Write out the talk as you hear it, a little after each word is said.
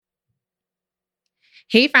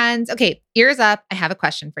Hey friends. Okay, ears up. I have a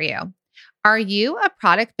question for you. Are you a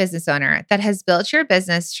product business owner that has built your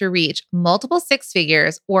business to reach multiple six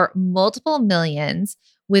figures or multiple millions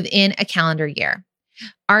within a calendar year?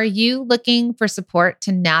 Are you looking for support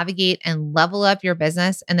to navigate and level up your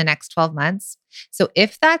business in the next 12 months? So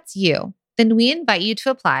if that's you, then we invite you to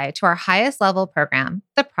apply to our highest level program,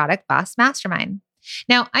 the Product Boss Mastermind.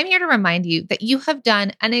 Now, I'm here to remind you that you have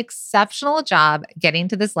done an exceptional job getting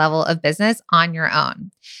to this level of business on your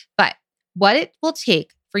own. But what it will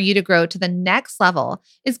take for you to grow to the next level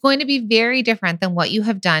is going to be very different than what you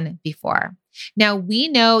have done before. Now, we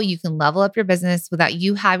know you can level up your business without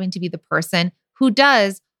you having to be the person who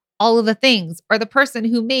does all of the things or the person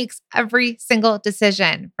who makes every single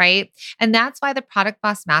decision, right? And that's why the Product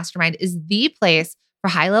Boss Mastermind is the place for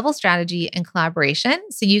high-level strategy and collaboration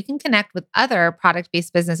so you can connect with other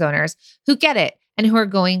product-based business owners who get it and who are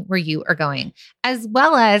going where you are going, as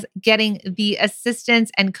well as getting the assistance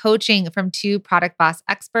and coaching from two Product Boss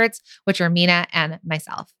experts, which are Mina and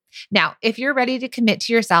myself. Now, if you're ready to commit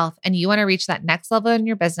to yourself and you want to reach that next level in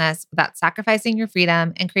your business without sacrificing your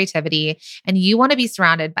freedom and creativity, and you want to be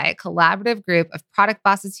surrounded by a collaborative group of product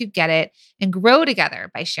bosses who get it and grow together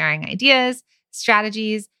by sharing ideas,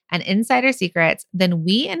 strategies, and insider secrets, then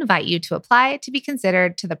we invite you to apply to be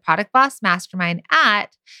considered to the Product Boss Mastermind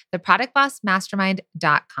at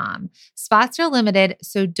theproductbossmastermind.com. Spots are limited,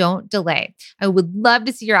 so don't delay. I would love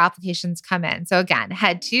to see your applications come in. So again,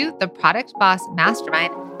 head to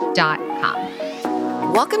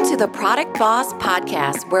theproductbossmastermind.com. Welcome to the Product Boss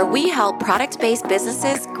Podcast, where we help product-based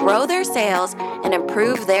businesses grow their sales and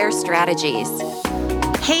improve their strategies.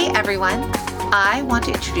 Hey everyone. I want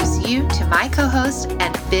to introduce you to my co-host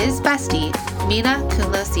and biz bestie, Mina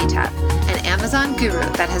Kunlo-Sitep, an Amazon guru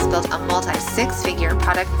that has built a multi-six-figure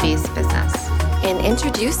product-based business. And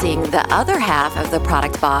introducing the other half of the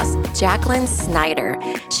Product Boss, Jacqueline Snyder.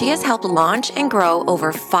 She has helped launch and grow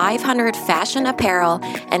over 500 fashion apparel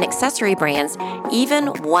and accessory brands, even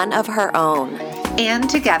one of her own. And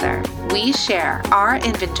together, we share our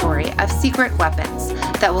inventory of secret weapons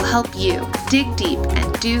that will help you dig deep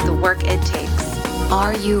and do the work it takes.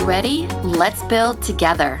 Are you ready? Let's build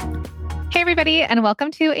together. Hey, everybody, and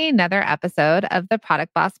welcome to another episode of the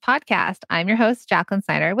Product Boss Podcast. I'm your host, Jacqueline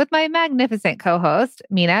Snyder, with my magnificent co-host,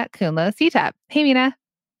 Mina Kunlo-Sitep. Hey, Mina.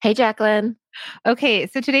 Hey, Jacqueline. Okay,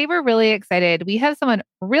 so today we're really excited. We have someone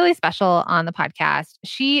really special on the podcast.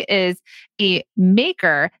 She is a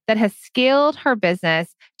maker that has scaled her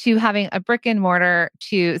business to having a brick and mortar,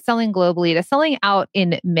 to selling globally, to selling out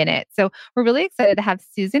in minutes. So we're really excited to have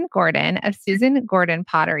Susan Gordon of Susan Gordon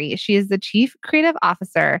Pottery. She is the Chief Creative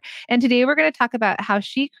Officer. And today we're going to talk about how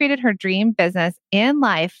she created her dream business and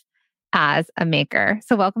life as a maker.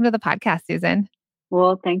 So welcome to the podcast, Susan.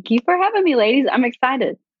 Well, thank you for having me, ladies. I'm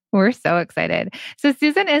excited. We're so excited. So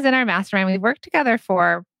Susan is in our mastermind. We've worked together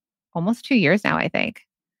for almost 2 years now, I think.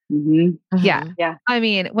 Mm-hmm. Yeah. I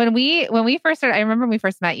mean, when we first started, I remember when we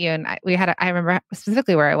first met you, and I remember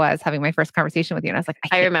specifically where I was having my first conversation with you, and I was like,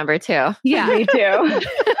 I remember too. Yeah, me too.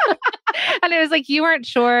 And it was like, you weren't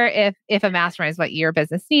sure if a mastermind is what your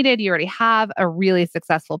business needed. You already have a really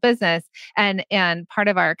successful business. And part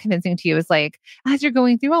of our convincing to you is like, as you're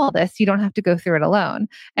going through all this, you don't have to go through it alone.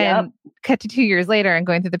 And cut to 2 years later and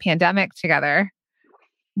going through the pandemic together,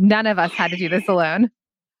 none of us had to do this alone.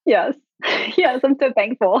 Yes. Yes. I'm so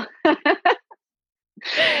thankful.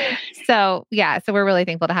 So we're really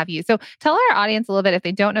thankful to have you. So tell our audience a little bit, if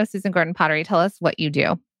they don't know Susan Gordon Pottery, tell us what you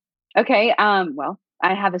do. Okay. Well,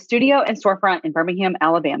 I have a studio and storefront in Birmingham,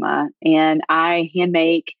 Alabama, and I hand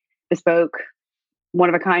make bespoke,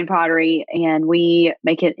 one-of-a-kind pottery, and we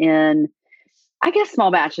make it in, I guess, small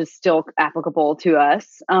batches still applicable to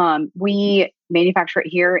us. We manufacture it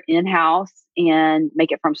here in-house and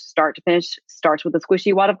make it from start to finish. Starts with a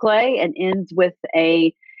squishy wad of clay and ends with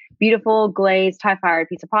a beautiful glazed tie-fired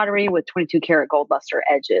piece of pottery with 22 karat gold luster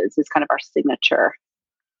edges is kind of our signature.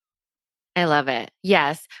 I love it.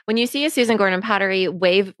 Yes. When you see a Susan Gordon Pottery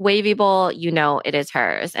wavy bowl, you know it is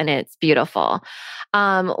hers and it's beautiful.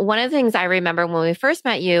 One of the things I remember when we first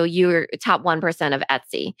met you, you were top 1% of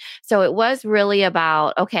Etsy. So it was really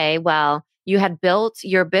about, okay, well, you had built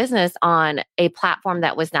your business on a platform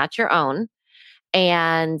that was not your own,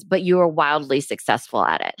 but you were wildly successful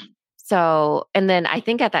at it. So, and then I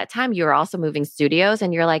think at that time you were also moving studios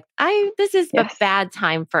and you're like, this is a bad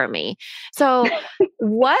time for me. So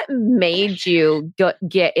what made you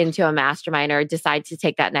get into a mastermind or decide to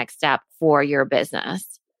take that next step for your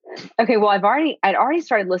business? Okay. Well, I'd already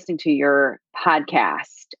started listening to your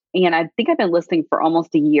podcast, and I think I've been listening for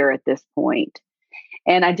almost a year at this point.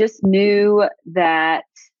 And I just knew that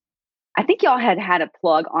I think y'all had a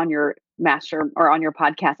plug on your on your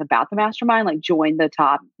podcast about the mastermind, like join the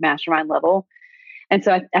top mastermind level. And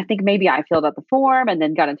so I think maybe I filled out the form and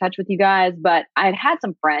then got in touch with you guys. But I'd had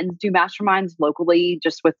some friends do masterminds locally,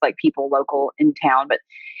 just with like people local in town. But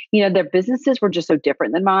their businesses were just so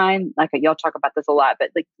different than mine. Like y'all talk about this a lot,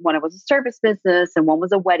 but like one was a service business and one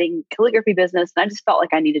was a wedding calligraphy business. And I just felt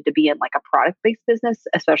like I needed to be in like a product-based business,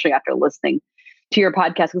 especially after listening to your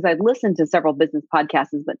podcast, because I'd listened to several business podcasts,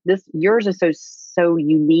 but yours is so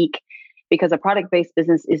unique because a product-based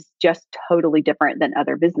business is just totally different than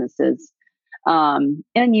other businesses. And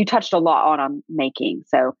you touched a lot on making.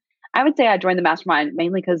 So I would say I joined the mastermind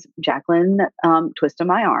mainly because Jacqueline twisted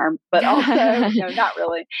my arm, but also, not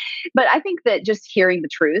really. But I think that just hearing the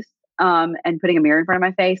truth and putting a mirror in front of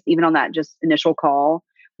my face, even on that just initial call,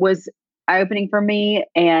 was eye-opening for me.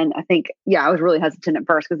 And I think, I was really hesitant at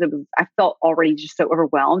first because I felt already just so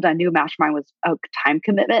overwhelmed. I knew mastermind was a time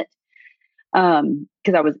commitment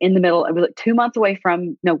because I was in the middle. It was like 1 month away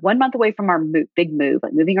from our big move,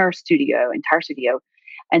 like moving our entire studio,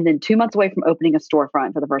 and then 2 months away from opening a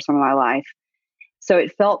storefront for the first time in my life. So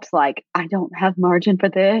it felt like I don't have margin for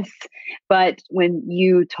this. But when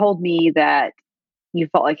you told me that you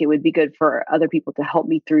felt like it would be good for other people to help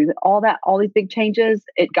me through all these big changes,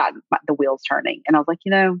 it got the wheels turning. And I was like,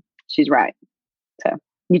 she's right. So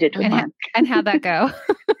you did. And how'd that go?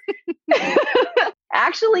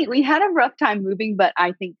 Actually, we had a rough time moving, but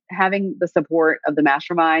I think having the support of the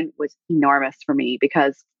mastermind was enormous for me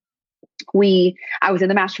because I was in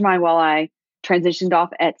the mastermind while I transitioned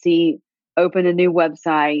off Etsy, opened a new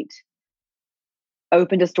website,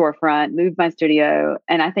 opened a storefront, moved my studio,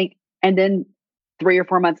 and then 3 or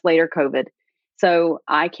 4 months later, COVID. So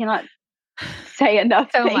I cannot say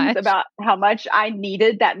enough things about how much I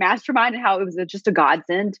needed that mastermind and how it was just a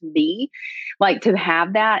godsend to me. Like to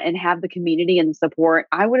have that and have the community and the support,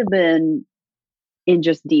 I would have been in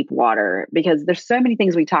just deep water because there's so many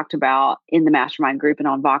things we talked about in the mastermind group and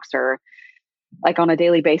on Voxer, like on a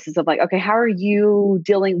daily basis of like, okay, how are you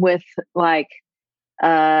dealing with like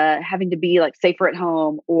having to be like safer at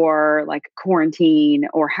home or like quarantine,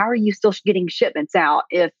 or how are you still getting shipments out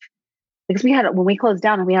because when we closed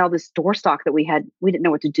down and we had all this store stock that we didn't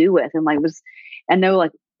know what to do with. And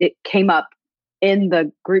it came up in the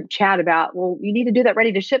group chat about, well, you need to do that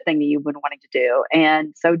ready to ship thing that you've been wanting to do.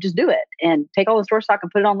 And so just do it and take all the store stock and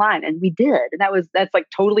put it online. And we did. And that's like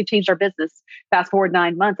totally changed our business. Fast forward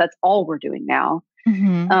 9 months, that's all we're doing now.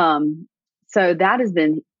 Mm-hmm. So that has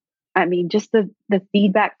been, just the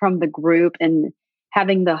feedback from the group and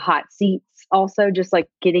having the hot seats, also just like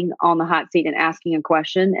getting on the hot seat and asking a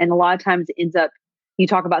question. And a lot of times it ends up, you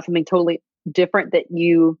talk about something totally different that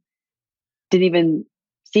you didn't even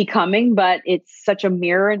see coming, but it's such a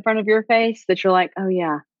mirror in front of your face that you're like, oh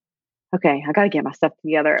yeah, okay, I got to get my stuff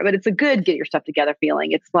together. But it's a good get your stuff together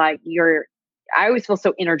feeling. It's like I always feel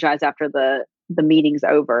so energized after the meeting's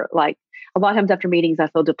over. Like a lot of times after meetings, I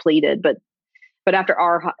feel depleted, but after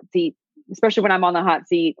our hot seat, especially when I'm on the hot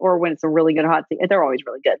seat or when it's a really good hot seat, they're always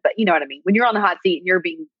really good. But you know what I mean? When you're on the hot seat and you're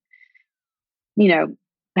being,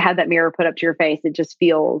 had that mirror put up to your face, it just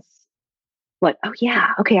feels like, oh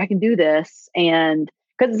yeah, okay, I can do this. And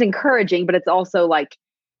because it's encouraging, but it's also like,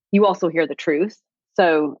 you also hear the truth.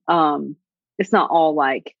 So it's not all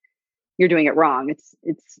like you're doing it wrong.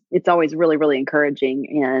 It's always really, really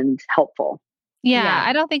encouraging and helpful. Yeah,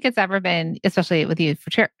 I don't think it's ever been, especially with you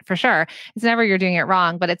for sure. It's never you're doing it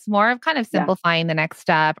wrong, but it's more of kind of simplifying the next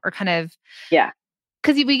step or kind of,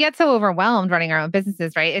 because we get so overwhelmed running our own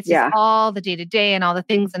businesses, right? It's just all the day to day and all the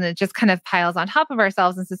things, and it just kind of piles on top of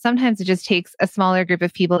ourselves. And so sometimes it just takes a smaller group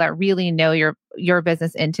of people that really know your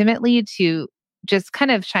business intimately to just kind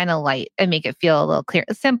of shine a light and make it feel a little clear,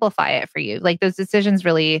 simplify it for you. Like those decisions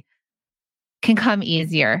really can come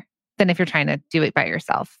easier than if you're trying to do it by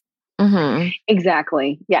yourself. Mm-hmm.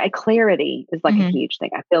 Exactly. Yeah. Clarity is like a huge thing.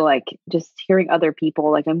 I feel like just hearing other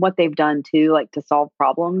people like and what they've done too, like to solve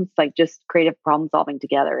problems, like just creative problem solving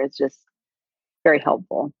together is just very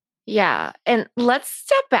helpful. Yeah. And let's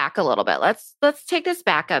step back a little bit. Let's take this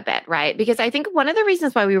back a bit, right? Because I think one of the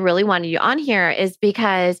reasons why we really wanted you on here is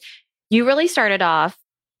because you really started off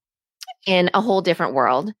in a whole different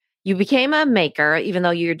world. You became a maker, even though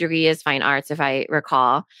your degree is fine arts, if I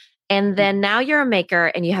recall. And then now you're a maker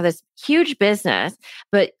and you have this huge business.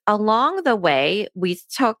 But along the way, we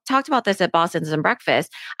talked about this at Boston's and Breakfast.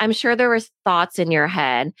 I'm sure there was thoughts in your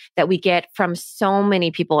head that we get from so many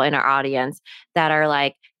people in our audience that are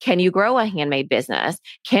like, can you grow a handmade business?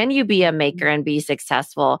 Can you be a maker and be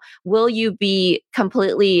successful? Will you be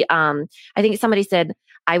completely, I think somebody said,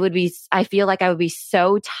 I feel like I would be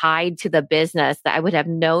so tied to the business that I would have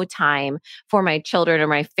no time for my children or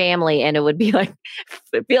my family. And it would be like,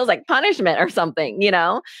 it feels like punishment or something, you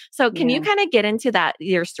know? So can you kind of get into that,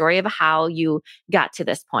 your story of how you got to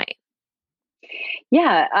this point?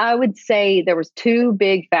 Yeah, I would say there was two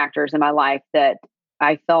big factors in my life that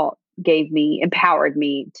I felt empowered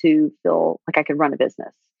me to feel like I could run a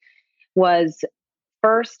business. Was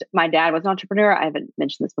first, my dad was an entrepreneur. I haven't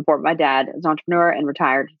mentioned this before, but my dad is an entrepreneur and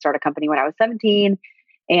retired. He started a company when I was 17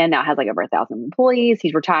 and now has like over 1,000 employees.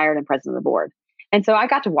 He's retired and president of the board. And so I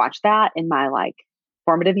got to watch that in my like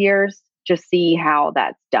formative years, just see how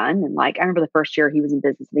that's done. And like, I remember the first year he was in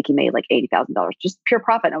business, I think he made like $80,000, just pure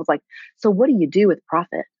profit. And I was like, so what do you do with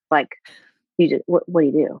profit? Like, what do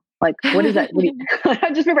you do? Like, what is that?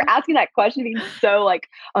 I just remember asking that question, being so like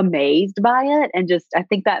amazed by it. And just, I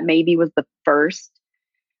think that maybe was the first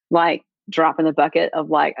like drop in the bucket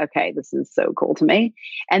of like, okay, this is so cool to me.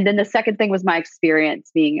 And then the second thing was my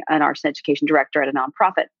experience being an arts and education director at a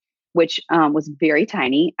nonprofit, which was very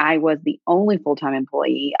tiny. I was the only full-time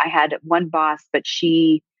employee. I had one boss, but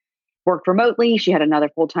she worked remotely. She had another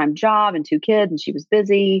full-time job and two kids, and she was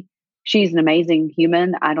busy. She's an amazing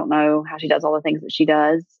human. I don't know how she does all the things that she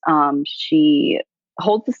does. She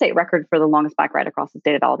holds the state record for the longest bike ride across the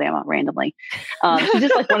state of Alabama randomly. She's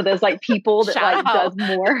just like one of those like people that like does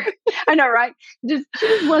more. I know, right? She's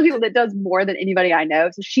one of the people that does more than anybody I know.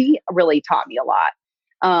 So she really taught me a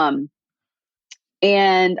lot.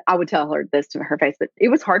 And I would tell her this to her face, but it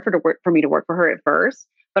was hard for me to work for her at first,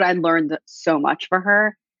 but I learned so much for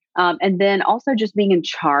her. And then also just being in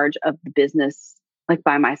charge of the business, like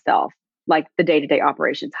by myself, like the day-to-day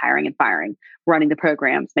operations, hiring and firing, running the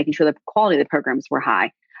programs, making sure the quality of the programs were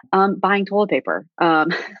high, buying toilet paper,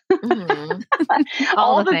 Mm-hmm.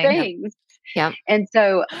 all the things. Yeah. And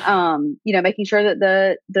so, making sure that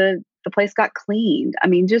the place got cleaned. I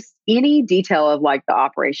mean, just any detail of like the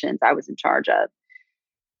operations I was in charge of.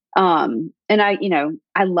 And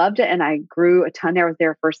I loved it and I grew a ton there. I was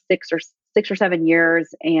there for 6 or 7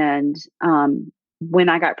 years. And, when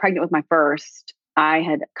I got pregnant with my first, I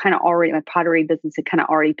had my pottery business had kind of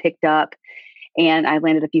already picked up and I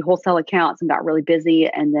landed a few wholesale accounts and got really busy.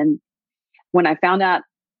 And then when I found out,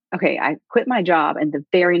 okay, I quit my job and the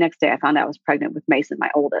very next day I found out I was pregnant with Mason, my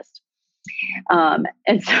oldest. And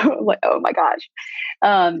so like, oh my gosh.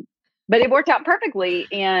 But it worked out perfectly.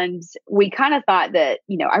 And we kind of thought that,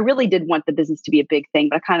 I really did want the business to be a big thing,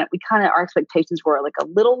 but our expectations were like a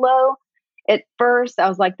little low. At first, I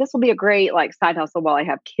was like, this will be a great like side hustle while I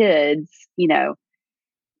have kids,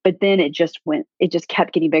 but then it just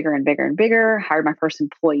kept getting bigger and bigger and bigger. Hired my first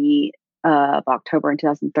employee of October in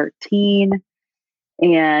 2013.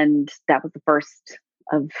 And that was the first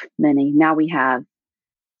of many. Now we have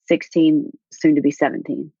 16, soon to be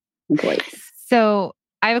 17 employees. So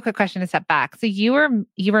I have a quick question to step back. So you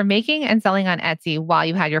were making and selling on Etsy while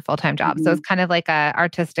you had your full-time job. Mm-hmm. So it's kind of like a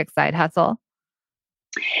artistic side hustle.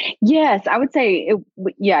 Yes, I would say it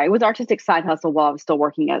was artistic side hustle while I was still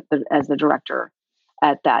working as the director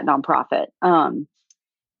at that nonprofit.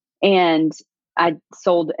 And I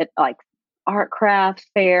sold at like art craft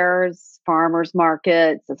fairs, farmers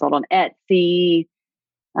markets. I sold on Etsy.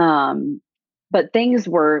 But things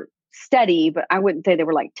were steady, but I wouldn't say they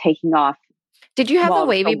were like taking off. Did you have the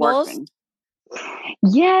wavy bowls?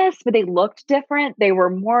 Yes, but they looked different. They were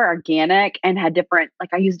more organic and had different,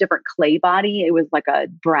 like I used different clay body. It was like a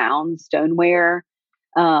brown stoneware.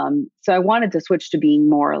 So I wanted to switch to being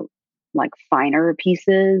more like finer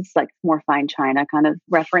pieces, like more fine china, kind of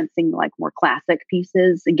referencing like more classic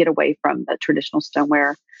pieces and get away from the traditional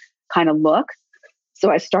stoneware kind of look. So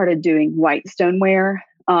I started doing white stoneware.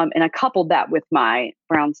 And I coupled that with my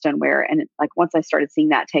brown stoneware. And like once I started seeing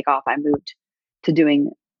that take off, I moved to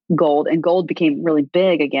doing gold, and gold became really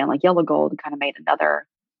big again, like yellow gold kind of made another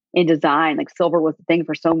in design. Like silver was the thing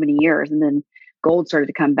for so many years. And then gold started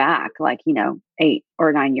to come back like, 8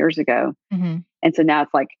 or 9 years ago. Mm-hmm. And so now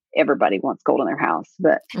it's like everybody wants gold in their house,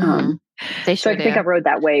 but they sure so I think I rode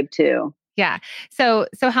that wave too. Yeah. So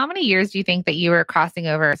how many years do you think that you were crossing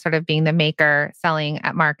over sort of being the maker, selling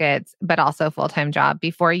at markets, but also a full-time job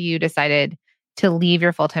before you decided to leave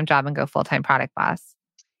your full-time job and go full-time product boss?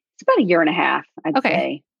 It's about a year and a half, I'd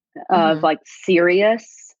say, of like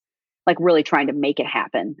serious, like really trying to make it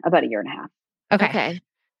happen. About a year and a half. Okay.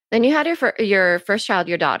 Then you had your first child,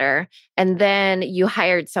 your daughter, and then you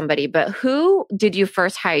hired somebody. But who did you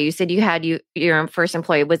first hire? You said you had your first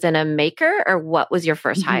employee. Was it a maker or what was your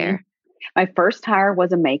first hire? My first hire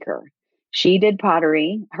was a maker. She did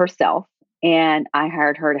pottery herself, and I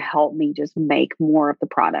hired her to help me just make more of the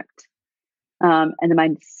product. And then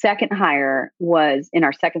my second hire was in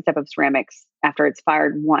our second step of ceramics. After it's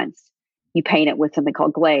fired once, you paint it with something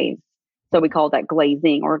called glaze. So we call that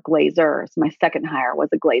glazing or glazer. So my second hire was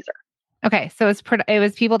a glazer. Okay. So it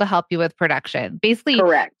was people to help you with production, basically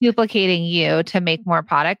Correct. duplicating you to make more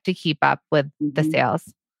product to keep up with the Mhm.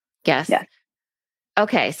 sales. Yes. Yes.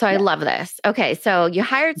 Okay. So I Yeah. love this. Okay. So you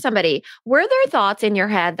hired somebody. Were there thoughts in your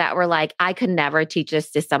head that were like, I could never teach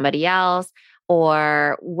this to somebody else?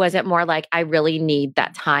 Or was it more like, I really need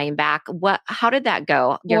that time back? How did that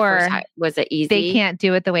go? Your first Or hire, was it they easy? can't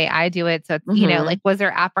do it the way I do it. So, it's, Mhm. like, was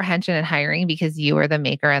there apprehension in hiring because you were the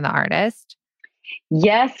maker and the artist?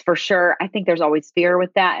 Yes, for sure. I think there's always fear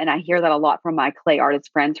with that. And I hear that a lot from my clay artist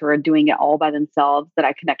friends who are doing it all by themselves that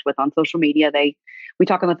I connect with on social media. We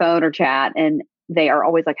talk on the phone or chat, and they are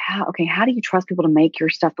always like, how do you trust people to make your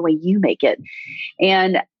stuff the way you make it?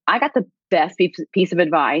 And I got the best piece of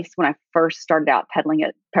advice when I first started out peddling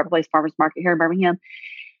at Pepper Place Farmers Market here in Birmingham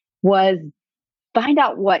was find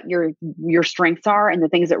out what your strengths are and the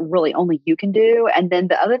things that really only you can do, and then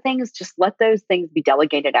the other things, just let those things be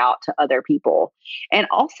delegated out to other people. And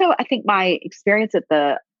also, I think my experience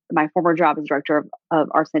at my former job as director of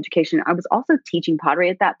arts and education, I was also teaching pottery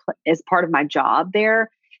at as part of my job there.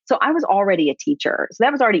 So I was already a teacher, so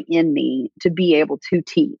that was already in me to be able to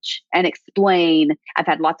teach and explain. I've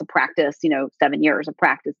had lots of practice, 7 years of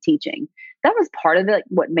practice teaching. That was part of it,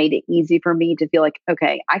 what made it easy for me to feel like,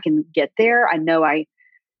 okay, I can get there. I know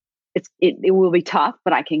it will be tough,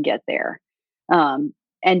 but I can get there. And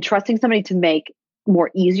trusting somebody to make more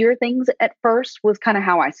easier things at first was kind of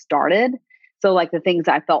how I started. So like the things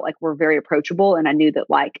I felt like were very approachable, and I knew that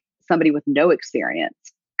like somebody with no experience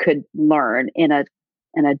could learn in a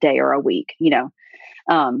day or a week,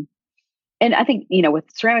 Um, and I think, with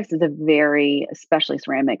ceramics especially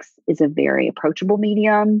ceramics is a very approachable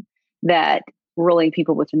medium that really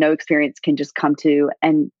people with no experience can just come to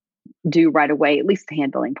and do right away, at least the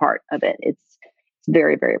hand building part of it. It's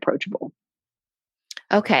very, very approachable.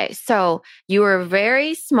 Okay. So you were a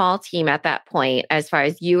very small team at that point, as far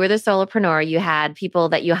as you were the solopreneur. You had people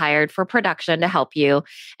that you hired for production to help you,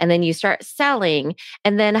 and then you start selling.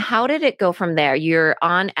 And then how did it go from there? You're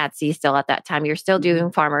on Etsy still at that time. You're still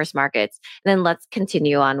doing farmers markets. And then let's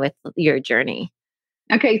continue on with your journey.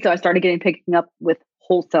 Okay. So I started picking up with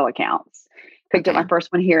wholesale accounts, picked up Okay. my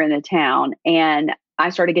first one here in the town, and I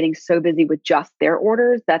started getting so busy with just their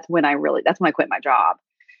orders. That's when I quit my job.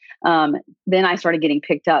 Then I started getting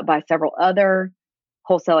picked up by several other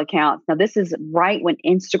wholesale accounts. Now, this is right when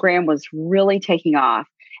Instagram was really taking off,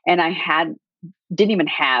 and didn't even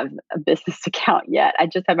have a business account yet. I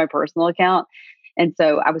just had my personal account. And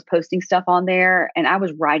so I was posting stuff on there, and I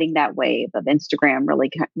was riding that wave of Instagram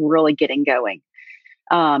really, really getting going.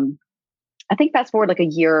 I think fast forward like a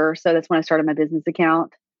year or so, that's when I started my business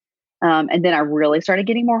account. And then I really started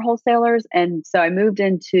getting more wholesalers. And so I moved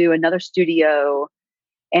into another studio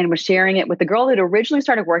and was sharing it with the girl that originally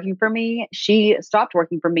started working for me. She stopped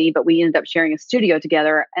working for me, but we ended up sharing a studio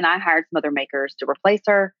together. And I hired some other makers to replace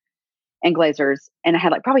her and glazers. And I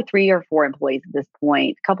had like probably 3 or 4 employees at this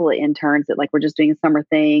point, a couple of interns that like were just doing a summer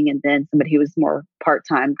thing, and then somebody who was more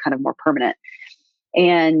part-time, kind of more permanent.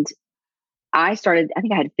 And I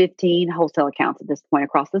think I had 15 wholesale accounts at this point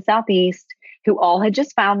across the Southeast who all had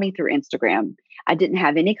just found me through Instagram. I didn't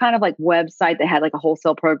have any kind of like website that had like a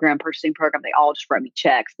wholesale program, purchasing program. They all just wrote me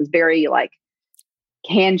checks. It was very like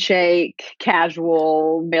handshake,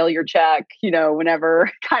 casual, mail your check,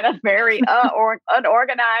 whenever, kind of very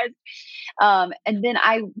unorganized. And then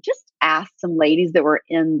I just asked some ladies that were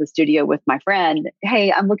in the studio with my friend,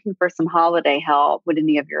 hey, I'm looking for some holiday help. Would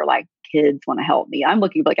any of your like kids want to help me? I'm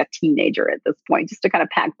looking for like a teenager at this point, just to kind of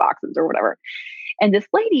pack boxes or whatever. And this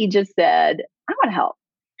lady just said, I want to help.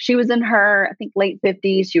 She was in her, I think, late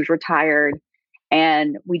 50s. She was retired.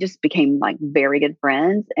 And we just became like very good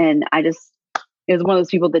friends. And it was one of those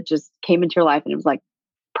people that just came into your life and it was like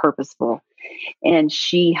purposeful. And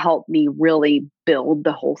she helped me really build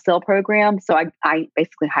the wholesale program. So I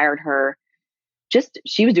basically hired her.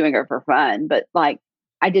 She was doing it for fun, but like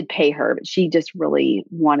I did pay her, but she just really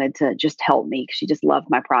wanted to just help me because she just loved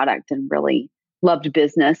my product and really loved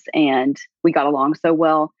business. And we got along so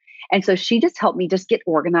well. And so she just helped me just get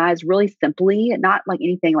organized really simply, not like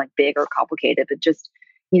anything like big or complicated, but just,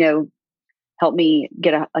 help me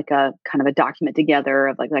get a kind of a document together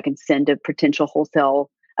of like I can send to potential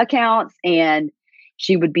wholesale accounts. And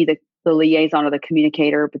she would be the liaison or the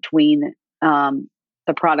communicator between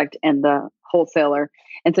the product and the wholesaler.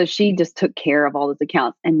 And so she just took care of all those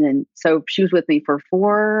accounts. And then, so she was with me for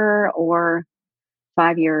 4 or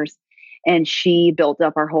 5 years, and she built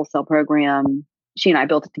up our wholesale program. She and I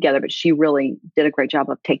built it together, but she really did a great job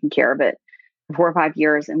of taking care of it. for 4 or 5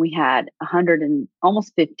 years, and we had 100 and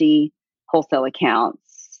almost 50 wholesale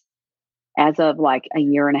accounts as of like a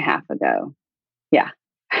year and a half ago. Yeah.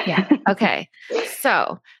 Yeah. Okay.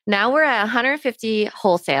 So now we're at 150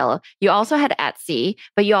 wholesale. You also had Etsy,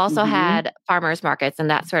 but you also had farmers markets and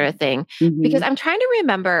that sort of thing. Because I'm trying to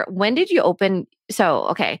remember, when did you open? So,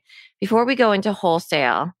 okay, before we go into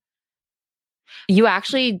wholesale, you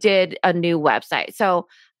actually did a new website. So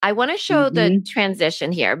I want to show the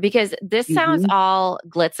transition here because this sounds all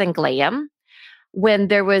glitz and glam when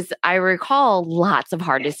there was, I recall, lots of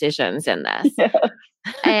hard decisions in this.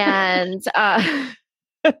 And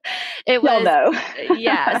it was,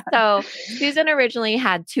 yeah. So Susan originally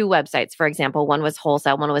had two websites, for example. One was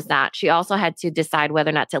wholesale, one was not. She also had to decide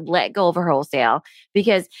whether or not to let go of her wholesale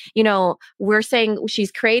because, you know, we're saying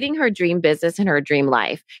she's creating her dream business and her dream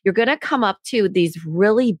life. You're going to come up to these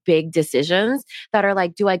really big decisions that are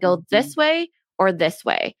like, do I go this way or this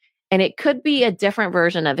way? And it could be a different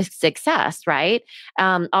version of success, right?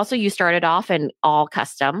 Also, you started off in all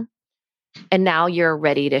custom and now you're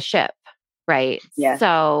ready to ship. Right. Yeah.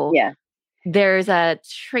 So there's a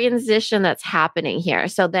transition that's happening here.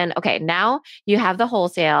 So then, okay, now you have the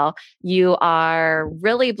wholesale. You are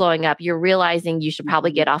really blowing up. You're realizing you should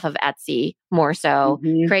probably get off of Etsy more so,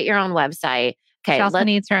 create your own website. Okay. She also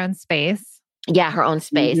needs her own space. Yeah, her own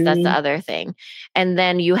space. That's the other thing. And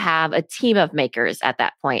then you have a team of makers at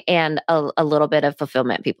that point and a little bit of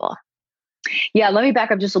fulfillment people. Yeah. Let me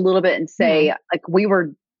back up just a little bit and say, like, we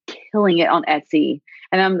were killing it on Etsy.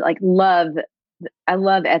 And I'm like, I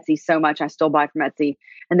love Etsy so much. I still buy from Etsy,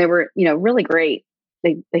 and they were, you know, really great.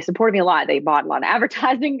 They supported me a lot. They bought a lot of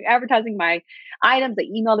advertising my items. They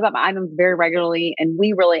emailed about my items very regularly. And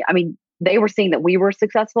we really, I mean, they were seeing that we were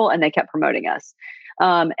successful and they kept promoting us.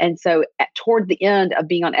 And so toward the end of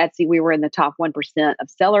being on Etsy, we were in the top 1% of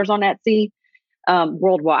sellers on Etsy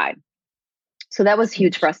worldwide. So that was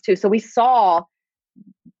huge for us too. So we saw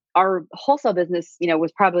our wholesale business, you know,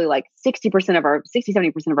 was probably like 70% of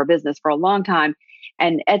our business for a long time.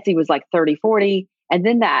 And Etsy was like 30, 40. And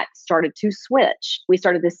then that started to switch. We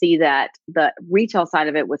started to see that the retail side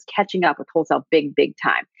of it was catching up with wholesale big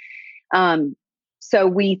time. So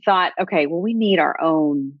we thought, okay, well, we need our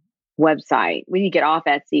own website. We need to get off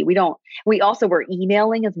Etsy. We also were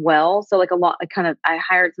emailing as well. So like I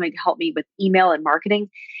hired somebody to help me with email and marketing.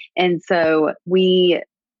 And so we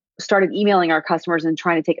started emailing our customers and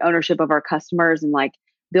trying to take ownership of our customers and like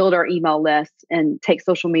build our email list and take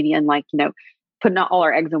social media and like, you know, putting all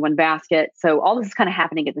our eggs in one basket. So all this is kind of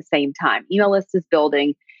happening at the same time. Email list is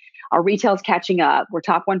building. Our retail is catching up. We're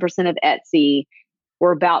top 1% of Etsy.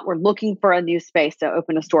 We're looking for a new space to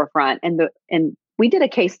open a storefront. And we did a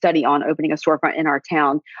case study on opening a storefront in our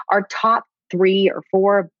town. Our top 3 or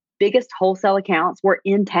 4 biggest wholesale accounts were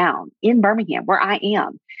in town, in Birmingham, where I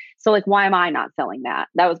am. So like, why am I not selling that?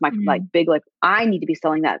 That was my I need to be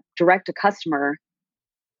selling that direct to customer.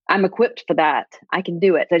 I'm equipped for that. I can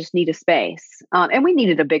do it. I just need a space. And we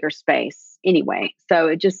needed a bigger space anyway. So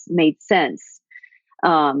it just made sense.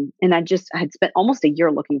 And I had spent almost a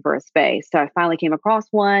year looking for a space. So I finally came across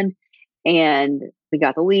one and we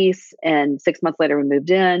got the lease, and 6 months later we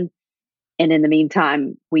moved in. And in the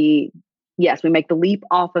meantime, we make the leap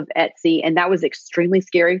off of Etsy. And that was extremely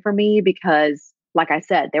scary for me because, like I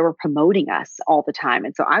said, they were promoting us all the time.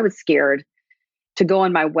 And so I was scared to go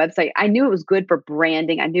on my website. I knew it was good for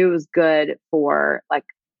branding. I knew it was good for like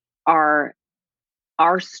our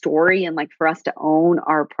story and like for us to own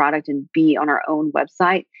our product and be on our own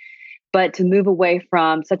website. But to move away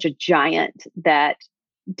from such a giant that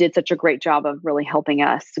did such a great job of really helping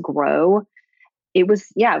us grow, it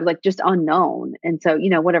was like just unknown. And so, you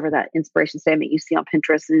know, whatever that inspiration statement you see on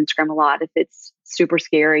Pinterest and Instagram a lot, if it's super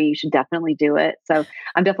scary, you should definitely do it. So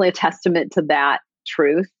I'm definitely a testament to that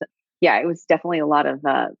truth. Yeah, it was definitely a lot of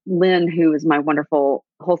Lynn, who is my wonderful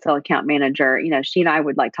wholesale account manager. You know, she and I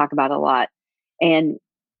would like talk about it a lot. And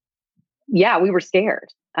yeah, we were scared.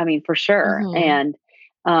 I mean, for sure. And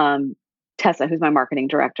Tessa, who's my marketing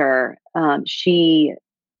director, she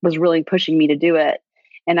was really pushing me to do it.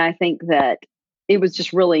 And I think that it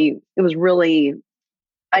was really,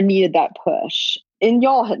 I needed that push. And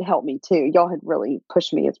y'all had helped me too. Y'all had really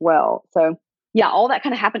pushed me as well. So yeah, all that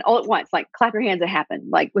kind of happened all at once. Like, clap your hands, it happened.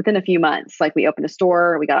 Like within a few months, like we opened a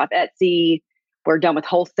store, we got off Etsy, we're done with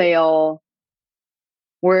wholesale.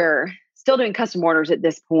 We're still doing custom orders at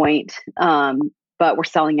this point, but we're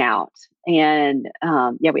selling out. And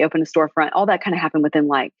we opened a storefront. All that kind of happened within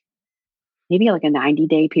like maybe like a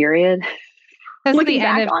 90-day period. That's the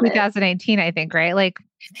end of 2018, I think, right? Like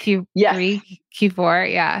Q3,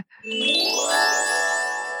 Q4. Yeah.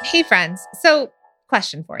 Hey, friends. So,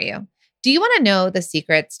 question for you. Do you want to know the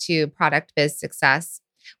secrets to product biz success?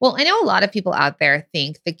 Well, I know a lot of people out there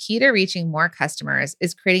think the key to reaching more customers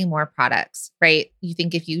is creating more products, right? You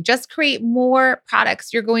think if you just create more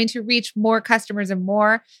products, you're going to reach more customers and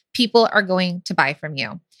more people are going to buy from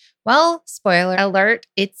you. Well, spoiler alert,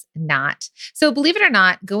 it's not. So believe it or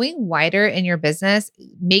not, going wider in your business,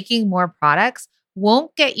 making more products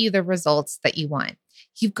won't get you the results that you want.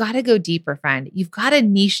 You've got to go deeper, friend. You've got to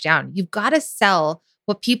niche down. You've got to sell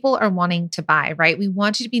what people are wanting to buy, right? We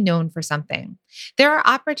want you to be known for something. There are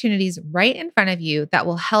opportunities right in front of you that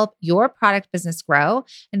will help your product business grow,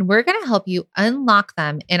 and we're going to help you unlock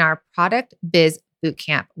them in our Product Biz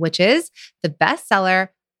Bootcamp, which is the bestseller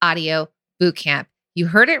audio bootcamp. You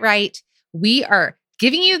heard it right. We are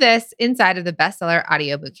giving you this inside of the bestseller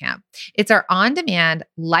audio bootcamp. It's our on-demand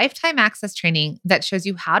lifetime access training that shows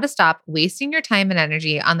you how to stop wasting your time and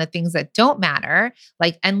energy on the things that don't matter,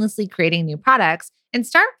 like endlessly creating new products, and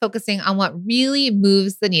start focusing on what really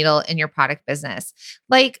moves the needle in your product business,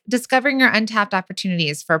 like discovering your untapped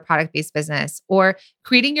opportunities for a product-based business or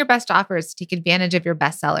creating your best offers to take advantage of your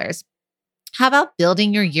best sellers. How about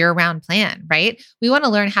building your year-round plan, right? We want to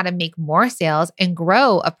learn how to make more sales and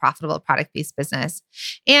grow a profitable product-based business.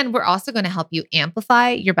 And we're also going to help you amplify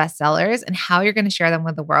your best sellers and how you're going to share them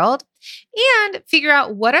with the world and figure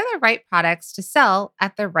out what are the right products to sell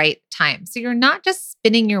at the right time. So you're not just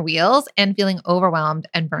spinning your wheels and feeling overwhelmed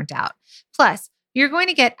and burnt out. Plus, you're going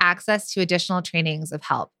to get access to additional trainings of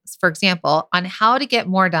help. For example, on how to get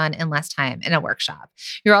more done in less time in a workshop.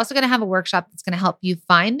 You're also going to have a workshop that's going to help you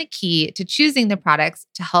find the key to choosing the products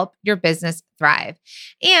to help your business thrive.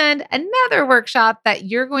 And another workshop that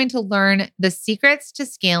you're going to learn the secrets to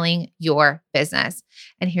scaling your business.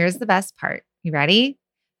 And here's the best part. You ready?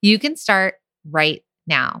 You can start right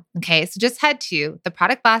now. Okay. So just head to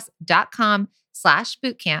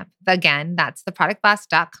theproductboss.com/bootcamp. Again, that's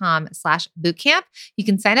theproductboss.com/bootcamp. You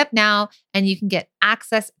can sign up now and you can get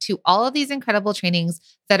access to all of these incredible trainings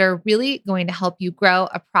that are really going to help you grow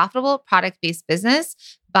a profitable product-based business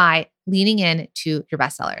by leaning in to your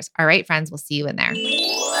bestsellers. All right, friends, we'll see you in there.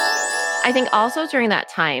 I think also during that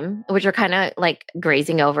time, which we're kind of like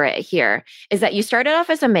grazing over it here, is that you started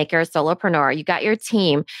off as a maker, solopreneur, you got your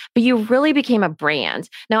team, but you really became a brand.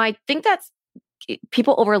 Now, I think that's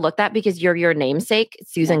people overlook that because you're your namesake,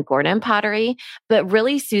 Susan Gordon Pottery, but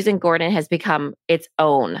really Susan Gordon has become its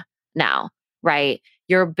own now, right?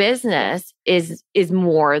 Your business is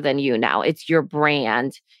more than you now. It's your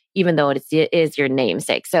brand, even though it is your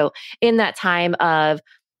namesake. So in that time of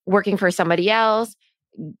working for somebody else,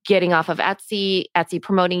 getting off of Etsy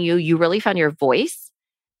promoting you, you really found your voice.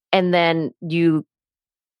 And then you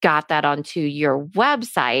got that onto your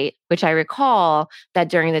website, which I recall that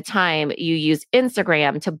during the time you used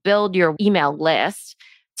Instagram to build your email list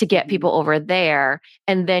to get people over there.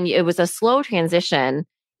 And then it was a slow transition,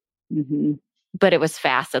 but it was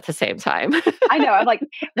fast at the same time. I know. I'm like,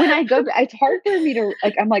 when I go, it's hard for me to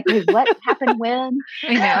like, I'm like, wait, what happened when?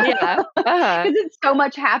 I know. Yeah. Because it's so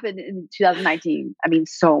much happened in 2019. I mean,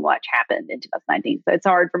 so much happened in 2019. So it's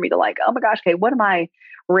hard for me to like, oh my gosh, okay, what am I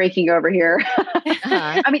raking over here?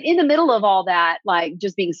 I mean, in the middle of all that, like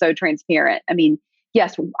just being so transparent. I mean,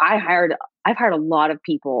 yes, I've hired a lot of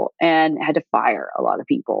people and had to fire a lot of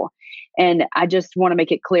people. And I just want to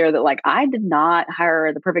make it clear that like, I did not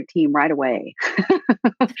hire the perfect team right away.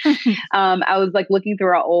 I was like looking through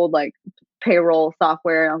our old like payroll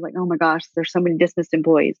software. And I was like, oh my gosh, there's so many dismissed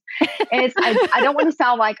employees. And I don't want to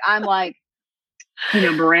sound like I'm like,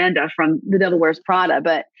 Miranda from The Devil Wears Prada,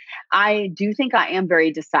 but I do think I am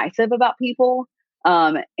very decisive about people.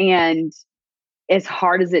 And as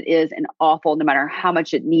hard as it is and awful, no matter how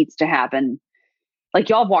much it needs to happen, like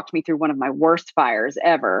y'all walked me through one of my worst fires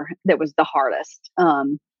ever. That was the hardest. I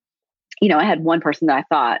had one person that I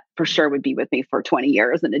thought for sure would be with me for 20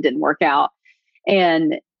 years and it didn't work out.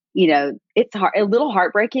 And, it's a little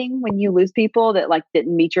heartbreaking when you lose people that like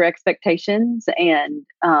didn't meet your expectations. And,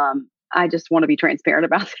 I just want to be transparent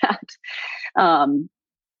about that.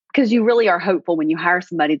 Because you really are hopeful when you hire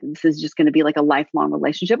somebody that this is just going to be like a lifelong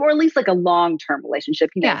relationship, or at least like a long-term relationship.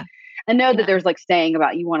 Yeah. I know that there's like saying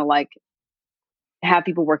about you want to like have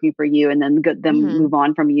people working for you and then them move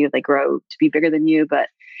on from you. They grow to be bigger than you. But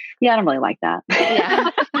yeah, I don't really like that. Yeah.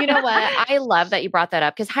 You know what? I love that you brought that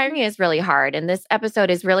up because hiring is really hard. And this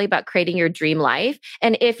episode is really about creating your dream life.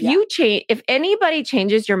 And if if anybody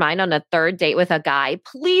changes your mind on a third date with a guy,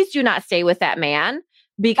 please do not stay with that man.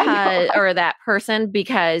 because, or that person,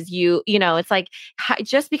 because it's like,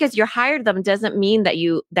 just because you hired them doesn't mean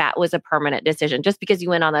that was a permanent decision. Just because you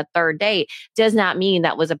went on a third date does not mean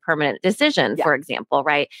that was a permanent decision, for example,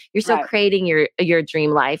 right? You're still creating your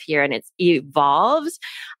dream life here, and it evolves.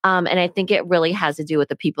 And I think it really has to do with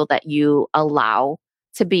the people that you allow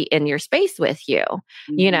to be in your space with you,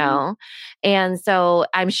 And so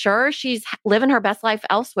I'm sure she's living her best life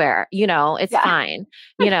elsewhere. It's fine,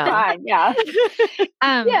 Fine, yeah.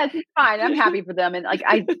 Yes, it's fine. I'm happy for them. And like,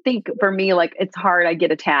 I think for me, like, it's hard. I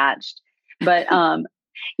get attached, but,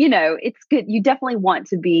 it's good. You definitely want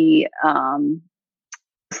to be,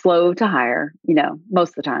 slow to hire, most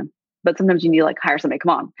of the time, but sometimes you need to like hire somebody, come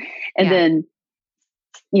on. And then,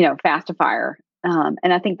 fast to fire. And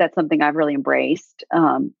I think that's something I've really embraced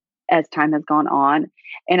as time has gone on.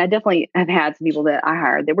 And I definitely have had some people that I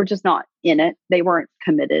hired that were just not in it. They weren't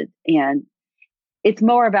committed. And it's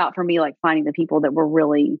more about, for me, like finding the people that were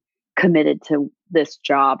really committed to this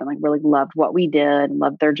job and like really loved what we did and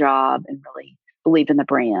loved their job and really believed in the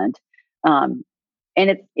brand. And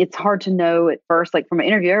it's hard to know at first, like from an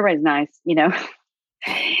interview, everybody's nice,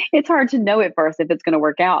 it's hard to know at first if it's going to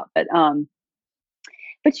work out. But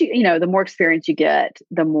the more experience you get,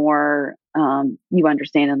 the more you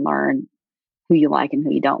understand and learn who you like and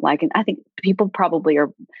who you don't like. And I think people probably are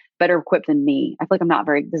better equipped than me. I feel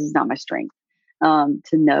like this is not my strength to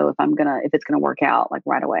know if it's gonna work out like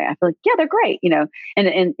right away. I feel like, yeah, they're great, and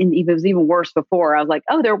it was even worse before. I was like,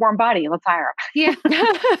 oh, they're a warm body, let's hire them. Yeah.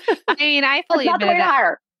 I mean, I fully admitted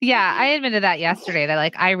that. Yeah, I admitted that yesterday that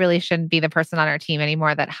like I really shouldn't be the person on our team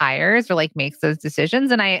anymore that hires or like makes those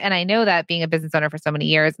decisions. And I know that being a business owner for so many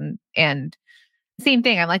years and same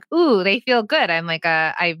thing. I'm like, ooh, they feel good. I'm like,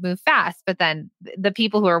 I move fast, but then the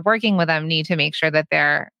people who are working with them need to make sure that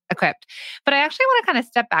they're equipped. But I actually want to kind of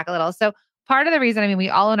step back a little. So part of the reason, I mean, we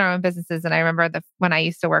all own our own businesses, and I remember when I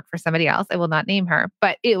used to work for somebody else, I will not name her,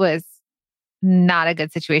 but it was not a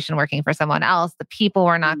good situation working for someone else. The people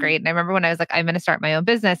were not great. And I remember when I was like, I'm going to start my own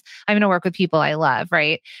business, I'm going to work with people I love,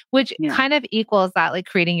 right? Which kind of equals that, like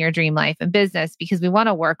creating your dream life and business, because we want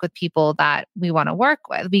to work with people that we want to work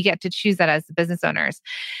with. We get to choose that as the business owners.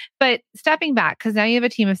 But stepping back, because now you have a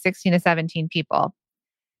team of 16 to 17 people,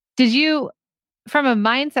 did you, from a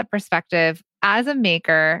mindset perspective, as a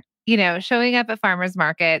maker, showing up at farmers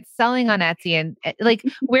markets, selling on Etsy, and like,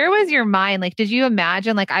 where was your mind? Like, did you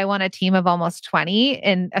imagine like, I want a team of almost 20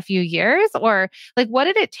 in a few years? Or like, what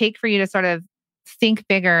did it take for you to sort of think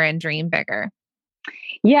bigger and dream bigger?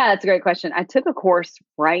 Yeah, that's a great question. I took a course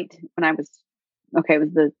right when I was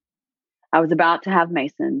about to have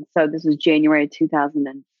Mason. So this was January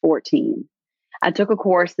 2014. I took a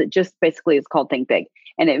course that just basically is called Think Big.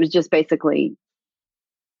 And it was just basically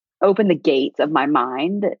open the gates of my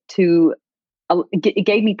mind to, it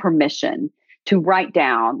gave me permission to write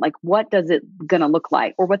down, like, what does it going to look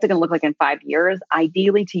like? Or what's it going to look like in 5 years?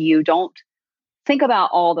 Ideally to you, don't think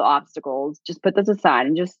about all the obstacles. Just put those aside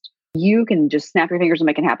and you can just snap your fingers and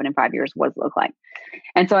make it happen in 5 years. What does it look like?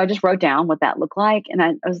 And so I just wrote down what that looked like. And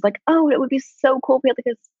I was like, oh, it would be so cool if we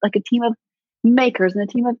had like a team of makers and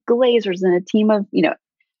a team of glazers and a team of,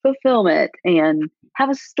 fulfillment and have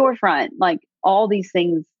a storefront, like all these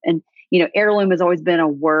things. And, heirloom has always been a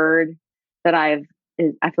word that I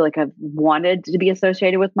feel like I've wanted to be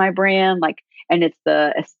associated with my brand. Like, and it's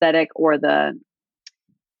the aesthetic or the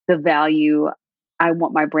value I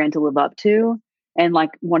want my brand to live up to, and like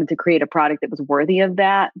wanted to create a product that was worthy of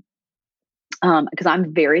that. Because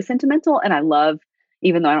I'm very sentimental and I love,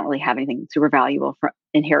 even though I don't really have anything super valuable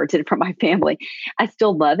inherited from my family, I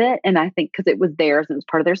still love it. And I think because it was theirs and it was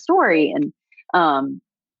part of their story. And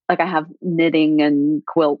like I have knitting and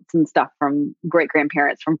quilts and stuff from great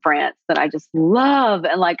grandparents from France that I just love.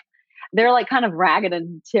 And like, they're like kind of ragged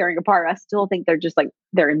and tearing apart. I still think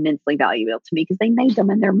they're immensely valuable to me because they made them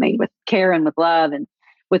and they're made with care and with love and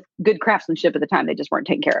with good craftsmanship at the time. They just weren't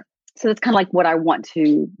taken care of. So that's kind of like what I want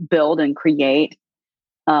to build and create.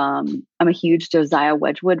 I'm a huge Josiah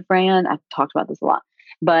Wedgwood fan. I've talked about this a lot,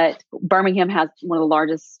 but Birmingham has one of the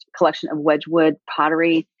largest collection of Wedgwood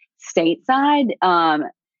pottery stateside.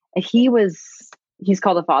 He's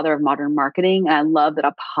called the father of modern marketing. And I love that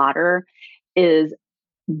a potter is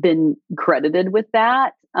been credited with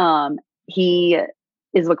that. He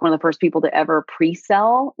is like one of the first people to ever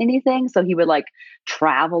pre-sell anything. So he would like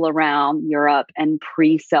travel around Europe and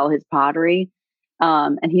pre-sell his pottery.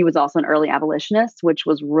 And he was also an early abolitionist, which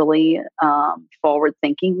was really forward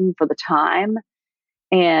thinking for the time,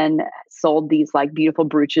 and sold these like beautiful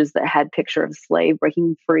brooches that had picture of a slave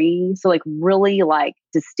breaking free. So like really like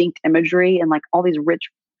distinct imagery and like all these rich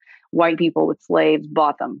white people with slaves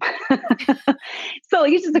bought them. So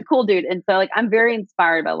he's just a cool dude. And so like, I'm very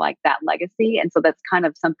inspired by like that legacy. And so that's kind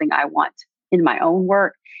of something I want in my own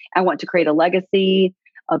work. I want to create a legacy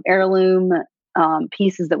of heirloom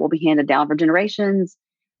pieces that will be handed down for generations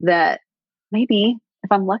that maybe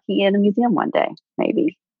if I'm lucky in a museum one day,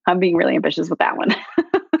 maybe. I'm being really ambitious with that one.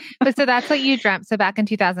 But so that's what you dreamt. So back in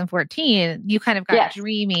 2014, you kind of got Yes.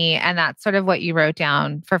 dreamy, and that's sort of what you wrote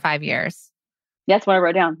down for 5 years. That's what I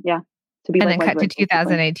wrote down. Yeah. To be And like then cut to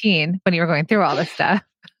 2018 when you were going through all this stuff.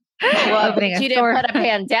 Well, Opening you didn't put a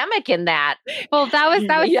pandemic in that. Well, that was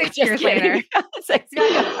 6 years later. 6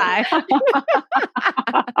 5.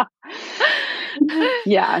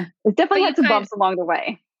 Yeah. It definitely But had some bumps along the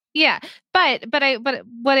way. Yeah. But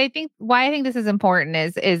what I think, why I think this is important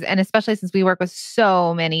is, and especially since we work with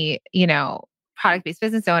so many, product-based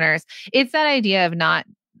business owners, it's that idea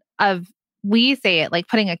of we say it like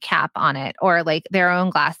putting a cap on it or like their own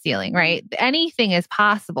glass ceiling, right? Anything is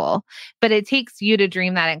possible, but it takes you to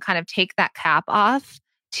dream that and kind of take that cap off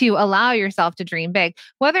to allow yourself to dream big.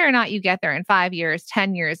 Whether or not you get there in 5 years,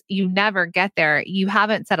 10 years, you never get there. You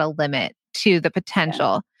haven't set a limit to the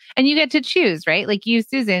potential. And you get to choose, right? Like you,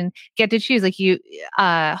 Susan, get to choose. Like you,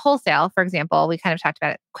 wholesale, for example, we kind of talked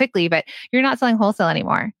about it quickly, but you're not selling wholesale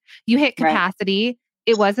anymore. You hit capacity. Right.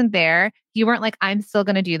 It wasn't there. You weren't like, I'm still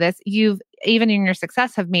going to do this. You've, even in your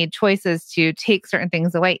success, have made choices to take certain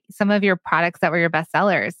things away. Some of your products that were your best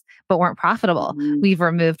sellers, but weren't profitable, we've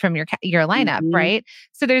removed from your lineup, right?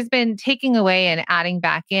 So there's been taking away and adding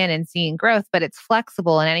back in and seeing growth, but it's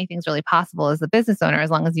flexible and anything's really possible as a business owner, as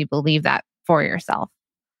long as you believe that for yourself.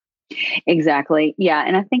 Exactly. Yeah.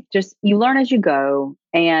 And I think just you learn as you go.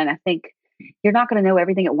 And I think you're not going to know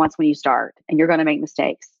everything at once when you start, and you're going to make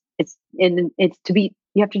mistakes.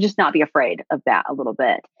 You have to just not be afraid of that a little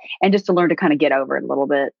bit, and just to learn to kind of get over it a little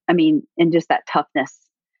bit. I mean, and just that toughness,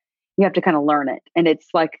 you have to kind of learn it. And it's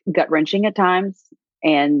like gut wrenching at times.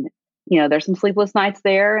 And, there's some sleepless nights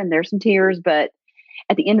there and there's some tears, but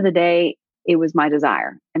at the end of the day, it was my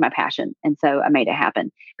desire and my passion. And so I made it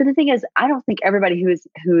happen. But the thing is, I don't think everybody who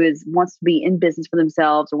wants to be in business for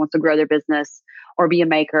themselves or wants to grow their business or be a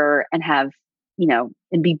maker and have,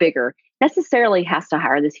 and be bigger necessarily has to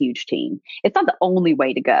hire this huge team. It's not the only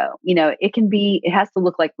way to go. It has to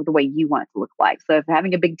look like the way you want it to look like. So if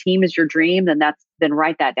having a big team is your dream, then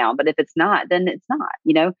write that down. But if it's not, then it's not,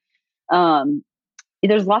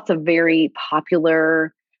 there's lots of very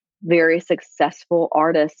popular, very successful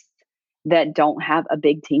artists that don't have a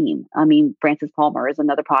big team. I mean, Frances Palmer is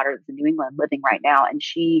another potter that's in New England living right now, and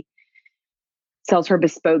she sells her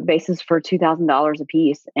bespoke vases for $2,000 a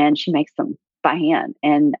piece, and she makes them by hand.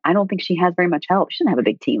 And I don't think she has very much help. She doesn't have a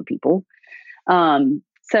big team of people.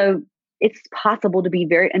 So it's possible to be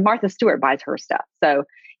and Martha Stewart buys her stuff. So,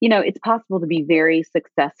 it's possible to be very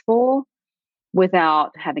successful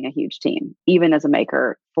without having a huge team, even as a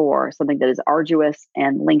maker for something that is arduous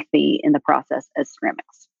and lengthy in the process as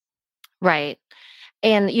ceramics. Right.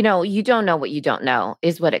 And, you don't know what you don't know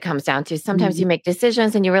is what it comes down to. Sometimes you make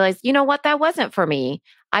decisions and you realize, what, that wasn't for me.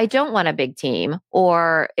 I don't want a big team,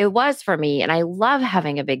 or it was for me. And I love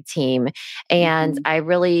having a big team. And I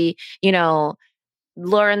really,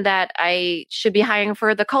 learned that I should be hiring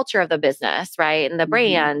for the culture of the business, right? And the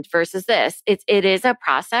brand versus this. It is a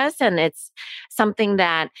process, and it's something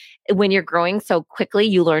that when you're growing so quickly,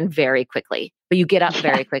 you learn very quickly, but you get up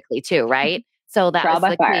very quickly too, right? So that was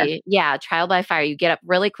the key. Yeah, trial by fire. You get up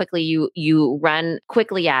really quickly. You run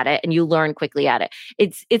quickly at it, and you learn quickly at it.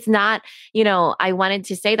 It's not, I wanted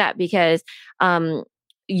to say that because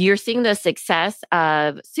you're seeing the success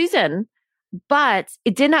of Susan, but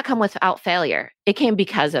it did not come without failure. It came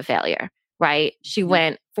because of failure, right? She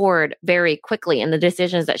went forward very quickly in the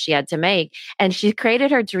decisions that she had to make, and she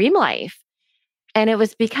created her dream life. And it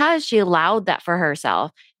was because she allowed that for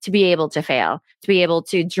herself to be able to fail, to be able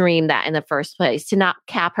to dream that in the first place, to not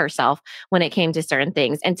cap herself when it came to certain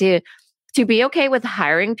things, and to be okay with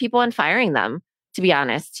hiring people and firing them, to be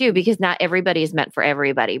honest, too, because not everybody is meant for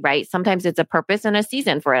everybody, right? Sometimes it's a purpose and a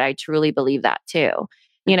season for it. I truly believe that too,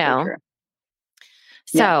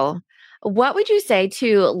 So what would you say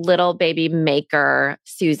to little baby maker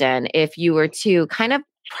Susan if you were to kind of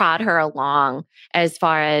prod her along as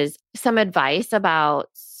far as some advice about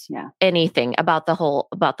anything about the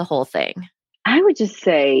whole thing? I would just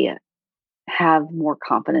say have more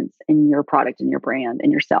confidence in your product and your brand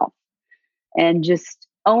and yourself, and just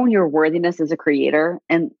own your worthiness as a creator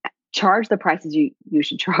and charge the prices you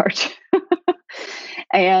should charge.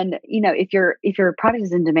 And if your product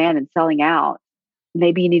is in demand and selling out,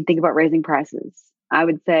 maybe you need to think about raising prices. I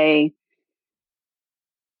would say,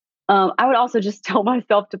 I would also just tell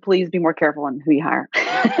myself to please be more careful on who you hire.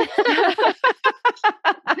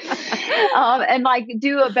 And like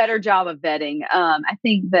do a better job of vetting. I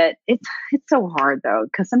think that it's so hard though,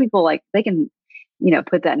 because some people like they can,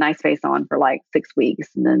 put that nice face on for like 6 weeks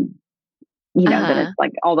and then, then Uh-huh. it's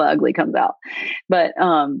like all the ugly comes out. But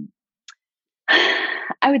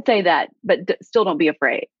I would say that, but still don't be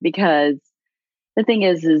afraid, because the thing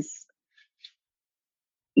is,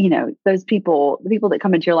 those people, the people that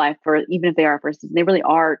come into your life for, even if they are for a season, they really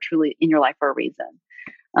are truly in your life for a reason.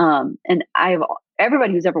 And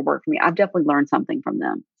everybody who's ever worked for me, I've definitely learned something from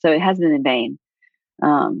them. So it hasn't been in vain.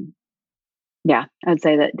 Yeah, I would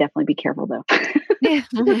say that definitely be careful though. Yeah.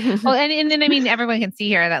 Well, and then I mean, everyone can see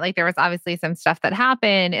here that like there was obviously some stuff that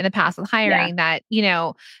happened in the past with hiring that,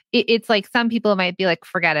 it's like some people might be like,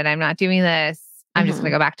 forget it, I'm not doing this. I'm just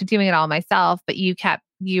going to go back to doing it all myself. But you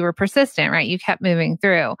were persistent, right? You kept moving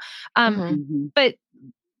through. But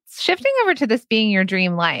shifting over to this being your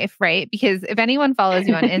dream life, right? Because if anyone follows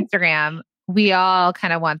you on Instagram, we all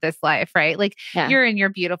kind of want this life, right? Like you're in your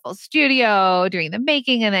beautiful studio doing the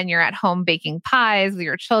making, and then you're at home baking pies with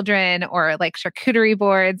your children or like charcuterie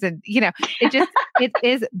boards. And, it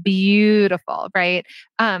is beautiful, right?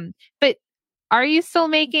 But are you still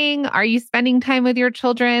making? Are you spending time with your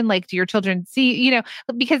children? Like, do your children see,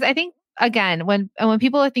 because I think again, when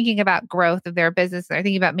people are thinking about growth of their business and they're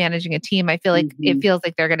thinking about managing a team, I feel like it feels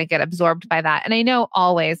like they're going to get absorbed by that. And I know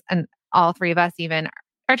always, and all three of us even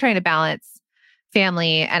are trying to balance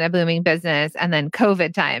family and a booming business and then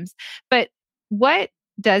COVID times. But what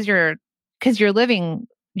does because you're living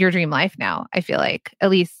your dream life now, I feel like, at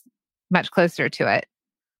least much closer to it.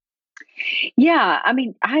 Yeah. I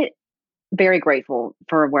mean, very grateful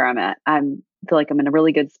for where I'm at. I feel like I'm in a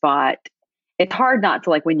really good spot. It's hard not to,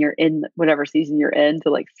 like, when you're in whatever season you're in,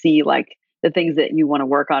 to like see like the things that you want to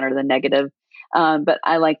work on or the negative. But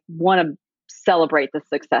I like want to celebrate the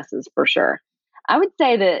successes for sure. I would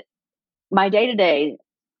say that my day to day,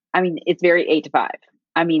 I mean, it's very 8 to 5.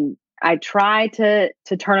 I mean, I try to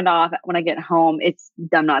turn it off when I get home.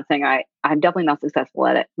 I'm not saying I'm definitely not successful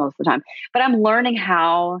at it most of the time, but I'm learning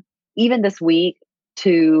how, even this week,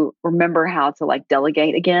 to remember how to like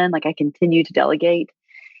delegate again. Like I continue to delegate.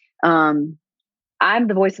 I'm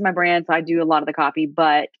the voice of my brand, so I do a lot of the copy,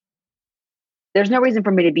 but there's no reason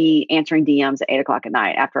for me to be answering DMs at 8 o'clock at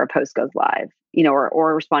night after a post goes live,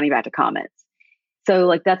 or responding back to comments. So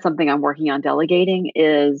like, that's something I'm working on delegating,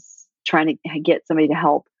 is trying to get somebody to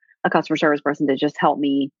help, a customer service person to just help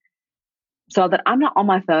me, so that I'm not on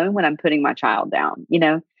my phone when I'm putting my child down,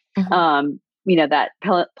 that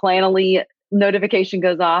Planoly notification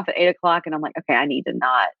goes off at 8 o'clock and I'm like, okay, I need to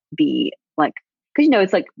not be like, cause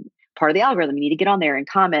it's like part of the algorithm. You need to get on there and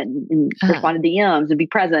comment and respond to DMs and be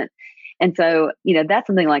present. And so, that's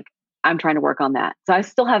something like I'm trying to work on that. So I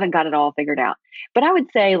still haven't got it all figured out, but I would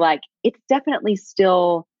say like, it's definitely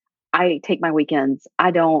still, I take my weekends.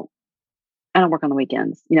 I don't work on the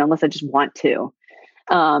weekends, unless I just want to.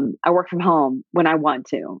 I work from home when I want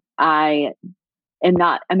to. I'm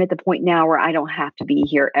at the point now where I don't have to be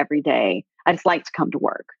here every day. I just like to come to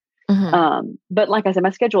work. But like I said, my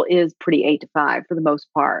schedule is pretty 8 to 5 for the most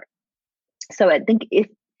part. So I think if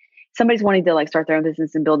somebody's wanting to like start their own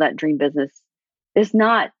business and build that dream business, this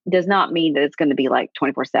does not mean that it's going to be like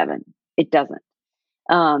 24/7. It doesn't.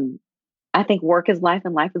 I think work is life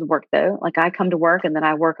and life is work though. Like I come to work and then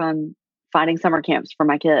I work on finding summer camps for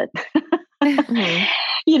my kid,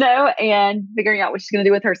 and figuring out what she's going to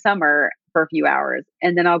do with her summer for a few hours.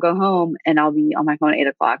 And then I'll go home and I'll be on my phone at 8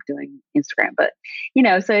 o'clock doing Instagram. But,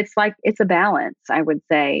 so it's like, it's a balance, I would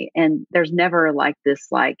say. And there's never like this,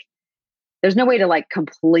 like, there's no way to like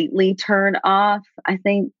completely turn off, I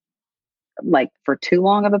think, like for too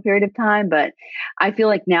long of a period of time. But I feel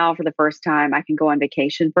like now for the first time, I can go on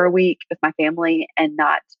vacation for a week with my family and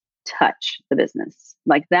not touch the business.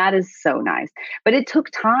 Like that is so nice. But it took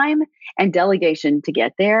time and delegation to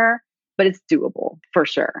get there, but it's doable for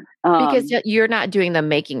sure. Because you're not doing the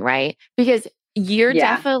making, right? Because you're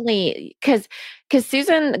definitely, because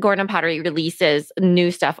Susan Gordon Pottery releases new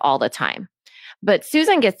stuff all the time. But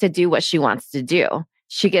Susan gets to do what she wants to do.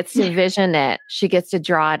 She gets to vision it. She gets to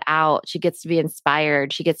draw it out. She gets to be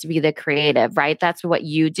inspired. She gets to be the creative, right? That's what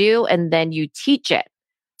you do. And then you teach it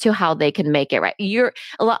to how they can make it, right?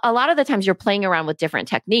 A lot of the times you're playing around with different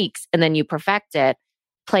techniques and then you perfect it,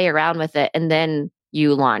 play around with it, and then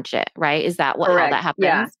you launch it, right? Is that how that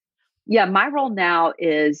happens? Yeah. My role now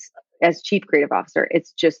is as chief creative officer.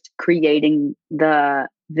 It's just creating the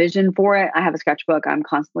vision for it. I have a sketchbook. I'm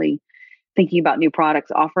constantly thinking about new products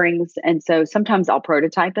offerings. And so sometimes I'll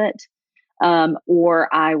prototype it,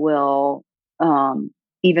 or I will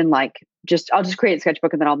even like I'll just create a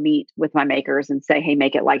sketchbook, and then I'll meet with my makers and say, hey,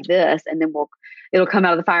 make it like this. And then it'll come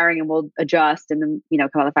out of the firing and we'll adjust, and then,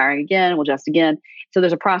 come out of the firing again, we'll adjust again. So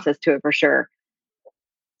there's a process to it for sure.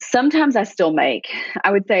 Sometimes I still make,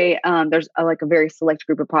 I would say, there's a very select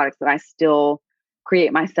group of products that I still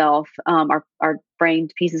create myself. Our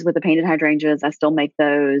framed pieces with the painted hydrangeas, I still make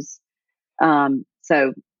those.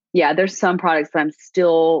 So yeah, there's some products that I'm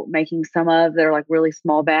still making some of that are like really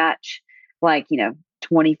small batch, like,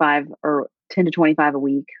 25 or 10 to 25 a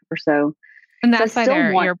week or so. And that's why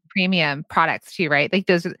they're your premium products too, right? Like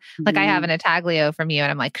those, like I have an Intaglio from you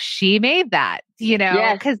and I'm like, she made that,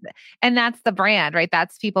 Yes. And that's the brand, right?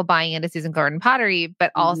 That's people buying into Susan Gordon Pottery,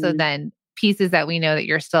 but also then pieces that we know that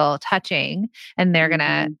you're still touching, and they're going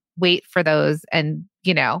to wait for those and,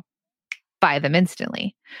 buy them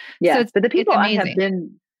instantly. Yeah. So but the people I have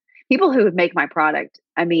been, people who make my product,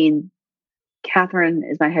 I mean, Catherine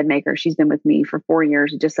is my head maker. She's been with me for 4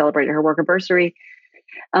 years. She just celebrated her work anniversary.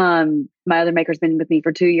 My other maker's been with me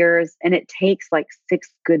for 2 years, and it takes like 6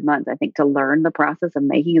 good months, I think, to learn the process of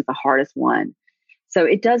making is the hardest one. So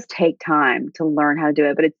it does take time to learn how to do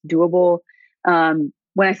it, but it's doable.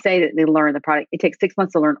 When I say that they learn the product, it takes 6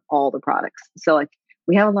 months to learn all the products. So like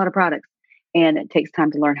we have a lot of products, and it takes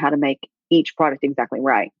time to learn how to make each product exactly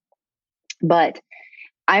right. But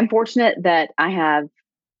I'm fortunate that I have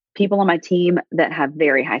people on my team that have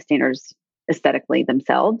very high standards aesthetically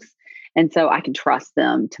themselves. And so I can trust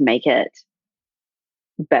them to make it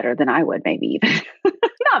better than I would, maybe even.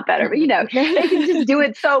 Not better, but they can just do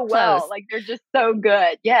it so well. Close. Like they're just so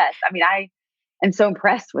good. Yes. I mean, I am so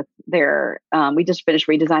impressed with their, we just finished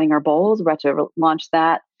redesigning our bowls. We're about to launch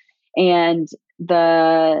that. And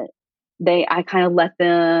I kind of let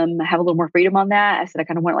them have a little more freedom on that. I said, I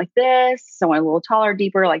kind of want it like this. So I want it a little taller,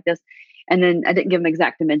 deeper, like this. And then I didn't give them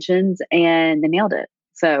exact dimensions, and they nailed it.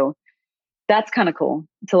 So that's kind of cool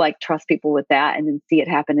to like trust people with that, and then see it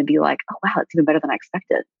happen and be like, oh, wow, it's even better than I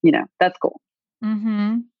expected. That's cool.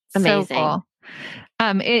 Mm-hmm. Amazing. So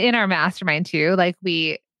cool. In our mastermind too, like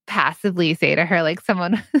we passively say to her, like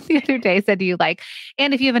someone the other day said to you, like,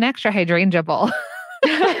 and if you have an extra hydrangea bowl.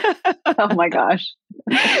 Oh my gosh.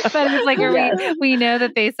 But it's like, we know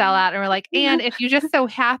that they sell out, and we're like, and if you just so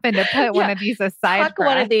happen to put one of these aside, tuck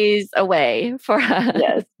one of these away for us.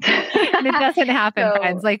 Yes. And it doesn't happen,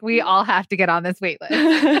 friends. Like we all have to get on this wait list.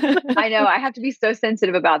 I know. I have to be so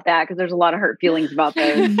sensitive about that because there's a lot of hurt feelings about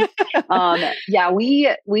those. Yeah,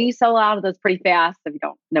 we sell out of those pretty fast. If you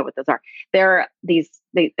don't know what those are, they're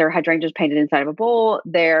hydrangeas painted inside of a bowl.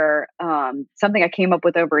 They're something I came up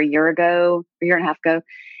with over a year and a half ago.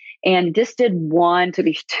 And this took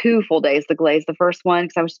me 2 full days to glaze the first one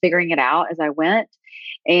because I was figuring it out as I went.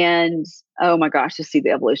 And oh my gosh, to see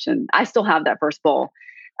the evolution. I still have that first bowl.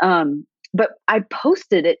 But I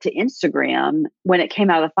posted it to Instagram when it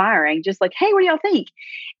came out of the firing, just like, hey, what do y'all think?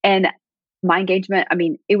 And my engagement, I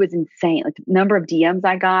mean, it was insane. Like the number of DMs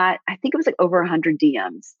I got, I think it was like over 100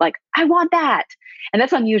 DMs. Like, I want that. And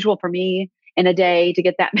that's unusual for me in a day to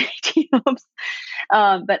get that many DMs.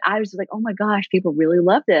 But I was like, oh my gosh, people really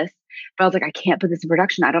love this. But I was like, I can't put this in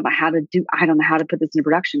production. I don't know how to put this in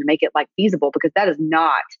production to make it like feasible, because that is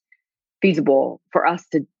not feasible for us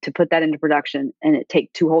to put that into production and it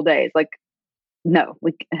take 2 whole days. Like, no,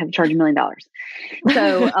 we have to charge $1 million.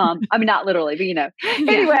 So, I mean, not literally, but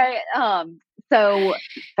anyway, so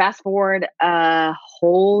fast forward a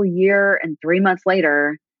whole year and 3 months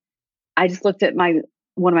later, I just looked at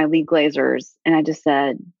one of my lead glazers and I just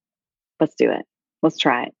said, let's do it. Let's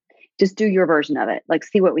try it. Just do your version of it. Like,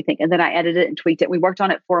 see what we think. And then I edited it and tweaked it. We worked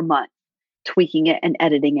on it for a month, tweaking it and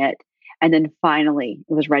editing it. And then finally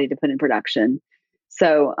it was ready to put in production.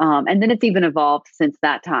 So, and then it's even evolved since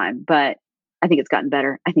that time, but I think it's gotten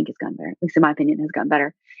better. At least in my opinion, it has gotten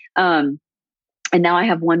better. And now I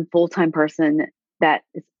have one full-time person that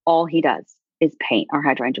is all he does is paint our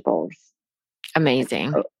hydrangea bowls.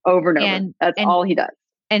 Amazing. Over and over. That's all he does.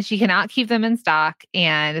 And she cannot keep them in stock.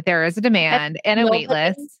 And there is a demand and a wait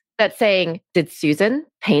list. That's saying, did Susan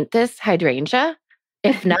paint this hydrangea?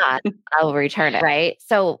 If not, I'll return it. Right.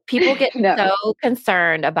 So people get so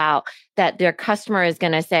concerned about that their customer is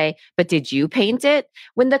going to say, but did you paint it?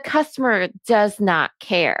 When the customer does not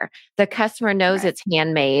care. The customer knows it's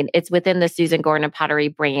handmade. It's within the Susan Gordon Pottery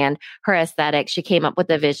brand, her aesthetic. She came up with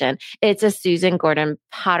the vision. It's a Susan Gordon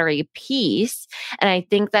Pottery piece. And I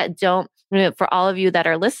think that for all of you that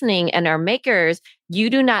are listening and are makers, you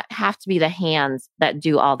do not have to be the hands that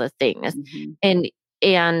do all the things. Mm-hmm.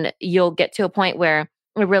 And you'll get to a point where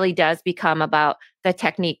it really does become about the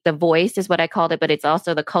technique. The voice is what I called it, but it's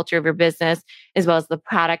also the culture of your business as well as the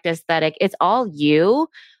product aesthetic. It's all you,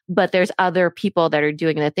 but there's other people that are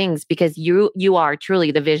doing the things because you are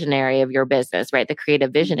truly the visionary of your business, right? The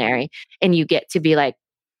creative visionary. And you get to be like,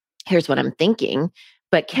 here's what I'm thinking,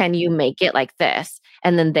 but can you make it like this?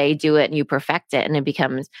 And then they do it and you perfect it and it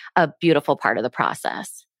becomes a beautiful part of the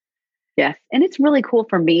process. Yes. And it's really cool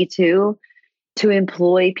for me too, to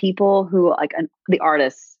employ people who like the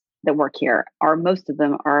artists that work here most of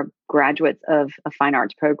them are graduates of a fine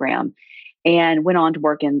arts program and went on to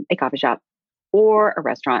work in a coffee shop or a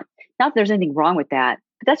restaurant. Not that there's anything wrong with that,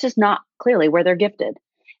 but that's just not clearly where they're gifted.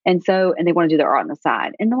 And they want to do their art on the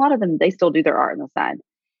side. And a lot of them, they still do their art on the side.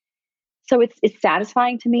 So it's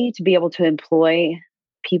satisfying to me to be able to employ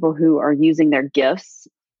people who are using their gifts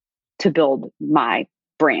to build my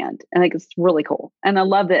brand. And like, it's really cool. And I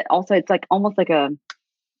love that also it's like almost like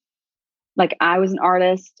I was an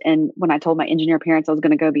artist. And when I told my engineer parents I was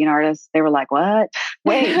going to go be an artist, they were like, what?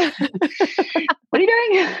 Wait, what are you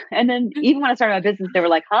doing? And then even when I started my business, they were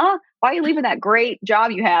like, huh? Why are you leaving that great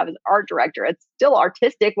job you have as art director? It's still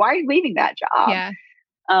artistic. Why are you leaving that job? Yeah.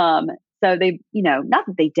 So they, not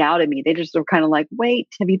that they doubted me. They just were kind of like, wait,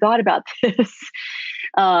 have you thought about this?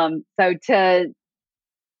 So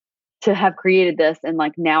to have created this and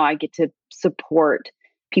like now I get to support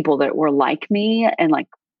people that were like me and like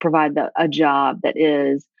provide a job that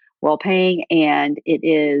is well paying and it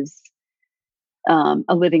is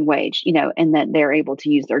a living wage, and that they're able to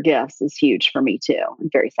use their gifts is huge for me too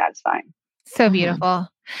and very satisfying. So beautiful.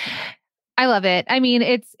 I love it. I mean,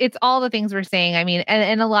 it's all the things we're saying. I mean,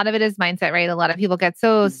 and a lot of it is mindset, right? A lot of people get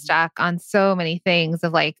so stuck on so many things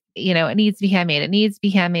of like, it needs to be handmade. It needs to be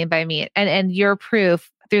handmade by me. And your proof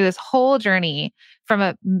through this whole journey from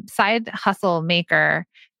a side hustle maker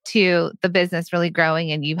to the business really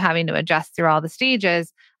growing and you having to adjust through all the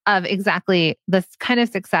stages of exactly this kind of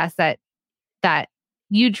success that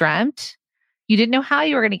you dreamt. You didn't know how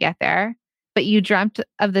you were going to get there, but you dreamt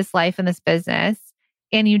of this life and this business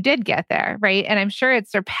and you did get there, right? And I'm sure it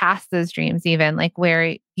surpassed those dreams even like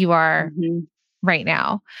where you are right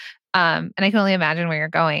now. And I can only imagine where you're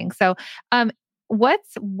going. So,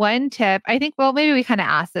 what's one tip? I think, well, maybe we kind of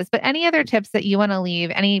asked this, but any other tips that you want to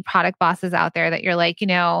leave, any product bosses out there that you're like,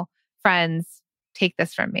 friends, take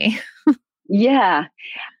this from me? Yeah.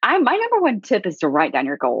 My number one tip is to write down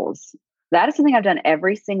your goals. That is something I've done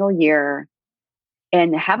every single year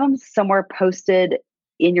and have them somewhere posted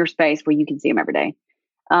in your space where you can see them every day.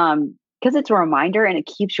 Because it's a reminder and it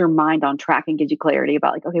keeps your mind on track and gives you clarity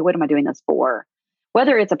about like, okay, what am I doing this for?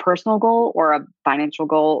 Whether it's a personal goal or a financial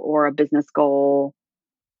goal or a business goal,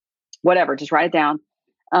 whatever, just write it down.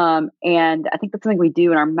 And I think that's something we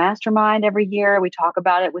do in our mastermind every year. We talk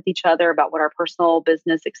about it with each other about what our personal,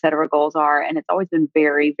 business, et cetera, goals are. And it's always been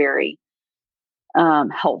very, very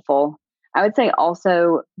helpful. I would say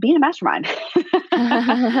also be in a mastermind.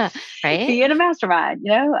 Right? Be in a mastermind,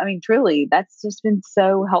 I mean, truly, that's just been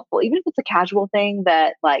so helpful. Even if it's a casual thing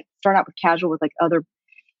that like start out with casual with like other,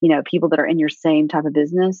 people that are in your same type of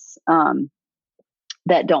business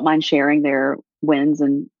that don't mind sharing their wins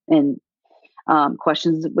and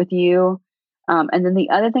questions with you. And then the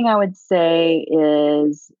other thing I would say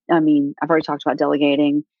is, I mean, I've already talked about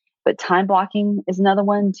delegating, but time blocking is another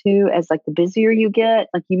one too. As like the busier you get,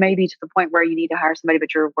 like you may be to the point where you need to hire somebody,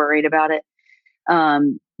 but you're worried about it. I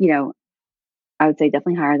would say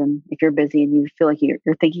definitely hire them. If you're busy and you feel like you're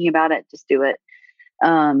thinking about it, just do it.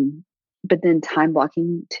 But then time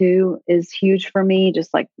blocking too is huge for me.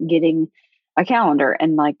 Just like getting a calendar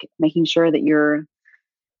and like making sure that you're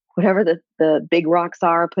whatever the big rocks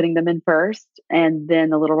are, putting them in first, and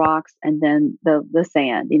then the little rocks, and then the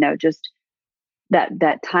sand. Just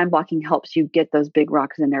that time blocking helps you get those big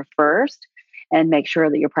rocks in there first, and make sure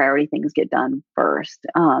that your priority things get done first.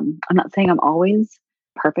 I'm not saying I'm always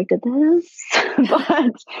perfect at this,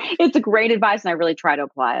 but it's a great advice, and I really try to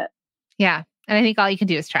apply it. Yeah, and I think all you can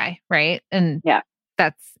do is try, right? And yeah,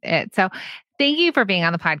 that's it. So, thank you for being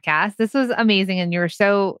on the podcast. This was amazing, and you were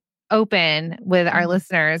so open with our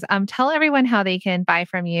listeners. Tell everyone how they can buy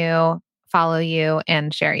from you, follow you,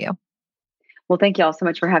 and share you. Well, thank you all so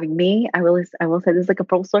much for having me. I will say this is like a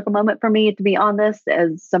full circle moment for me to be on this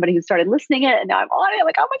as somebody who started listening it and now I'm on it.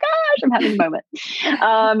 Like, oh my gosh, I'm having a moment.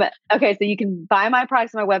 Okay. So you can buy my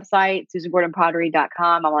products on my website,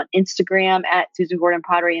 SusanGordonPottery.com. I'm on Instagram at Susan Gordon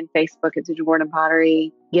Pottery and Facebook at Susan Gordon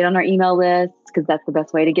Pottery. Get on our email list because that's the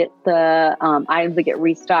best way to get the items that get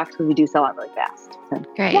restocked because we do sell out really fast. So,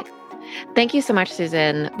 great. Yeah. Thank you so much,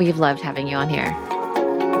 Susan. We've loved having you on here.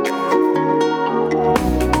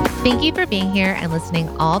 Thank you for being here and listening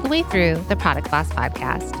all the way through the Product Boss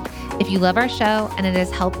podcast. If you love our show and it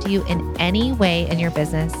has helped you in any way in your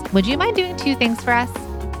business, would you mind doing two things for us?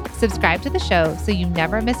 Subscribe to the show so you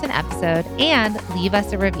never miss an episode, and leave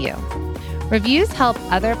us a review. Reviews help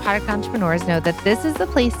other product entrepreneurs know that this is the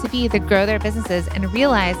place to be to grow their businesses and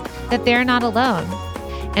realize that they're not alone.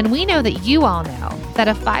 And we know that you all know that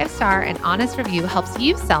a 5-star and honest review helps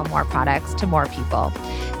you sell more products to more people.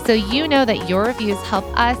 So you know that your reviews help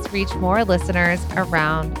us reach more listeners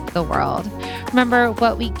around the world. Remember,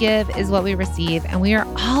 what we give is what we receive, and we are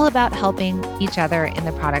all about helping each other in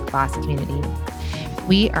the Product Boss community.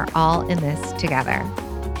 We are all in this together.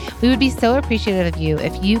 We would be so appreciative of you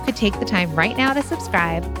if you could take the time right now to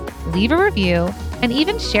subscribe, leave a review, and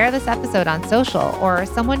even share this episode on social or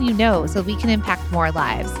someone you know so we can impact more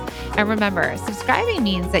lives. And remember, subscribing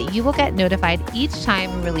means that you will get notified each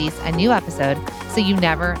time we release a new episode so you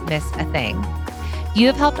never miss a thing. You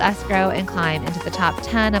have helped us grow and climb into the top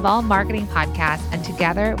 10 of all marketing podcasts, and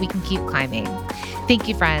together we can keep climbing. Thank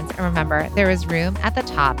you, friends. And remember, there is room at the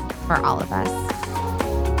top for all of us.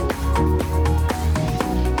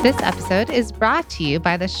 This episode is brought to you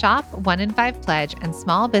by the Shop 1 in 5 Pledge and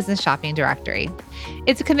Small Business Shopping Directory.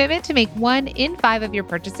 It's a commitment to make 1 in 5 of your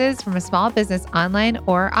purchases from a small business online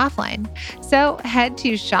or offline. So head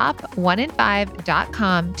to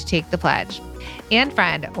shop1in5.com to take the pledge. And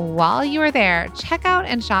friend, while you are there, check out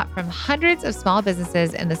and shop from hundreds of small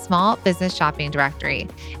businesses in the Small Business Shopping Directory.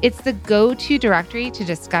 It's the go-to directory to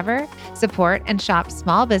discover, support, and shop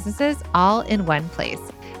small businesses all in one place.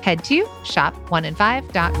 Head to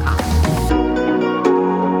shop1in5.com.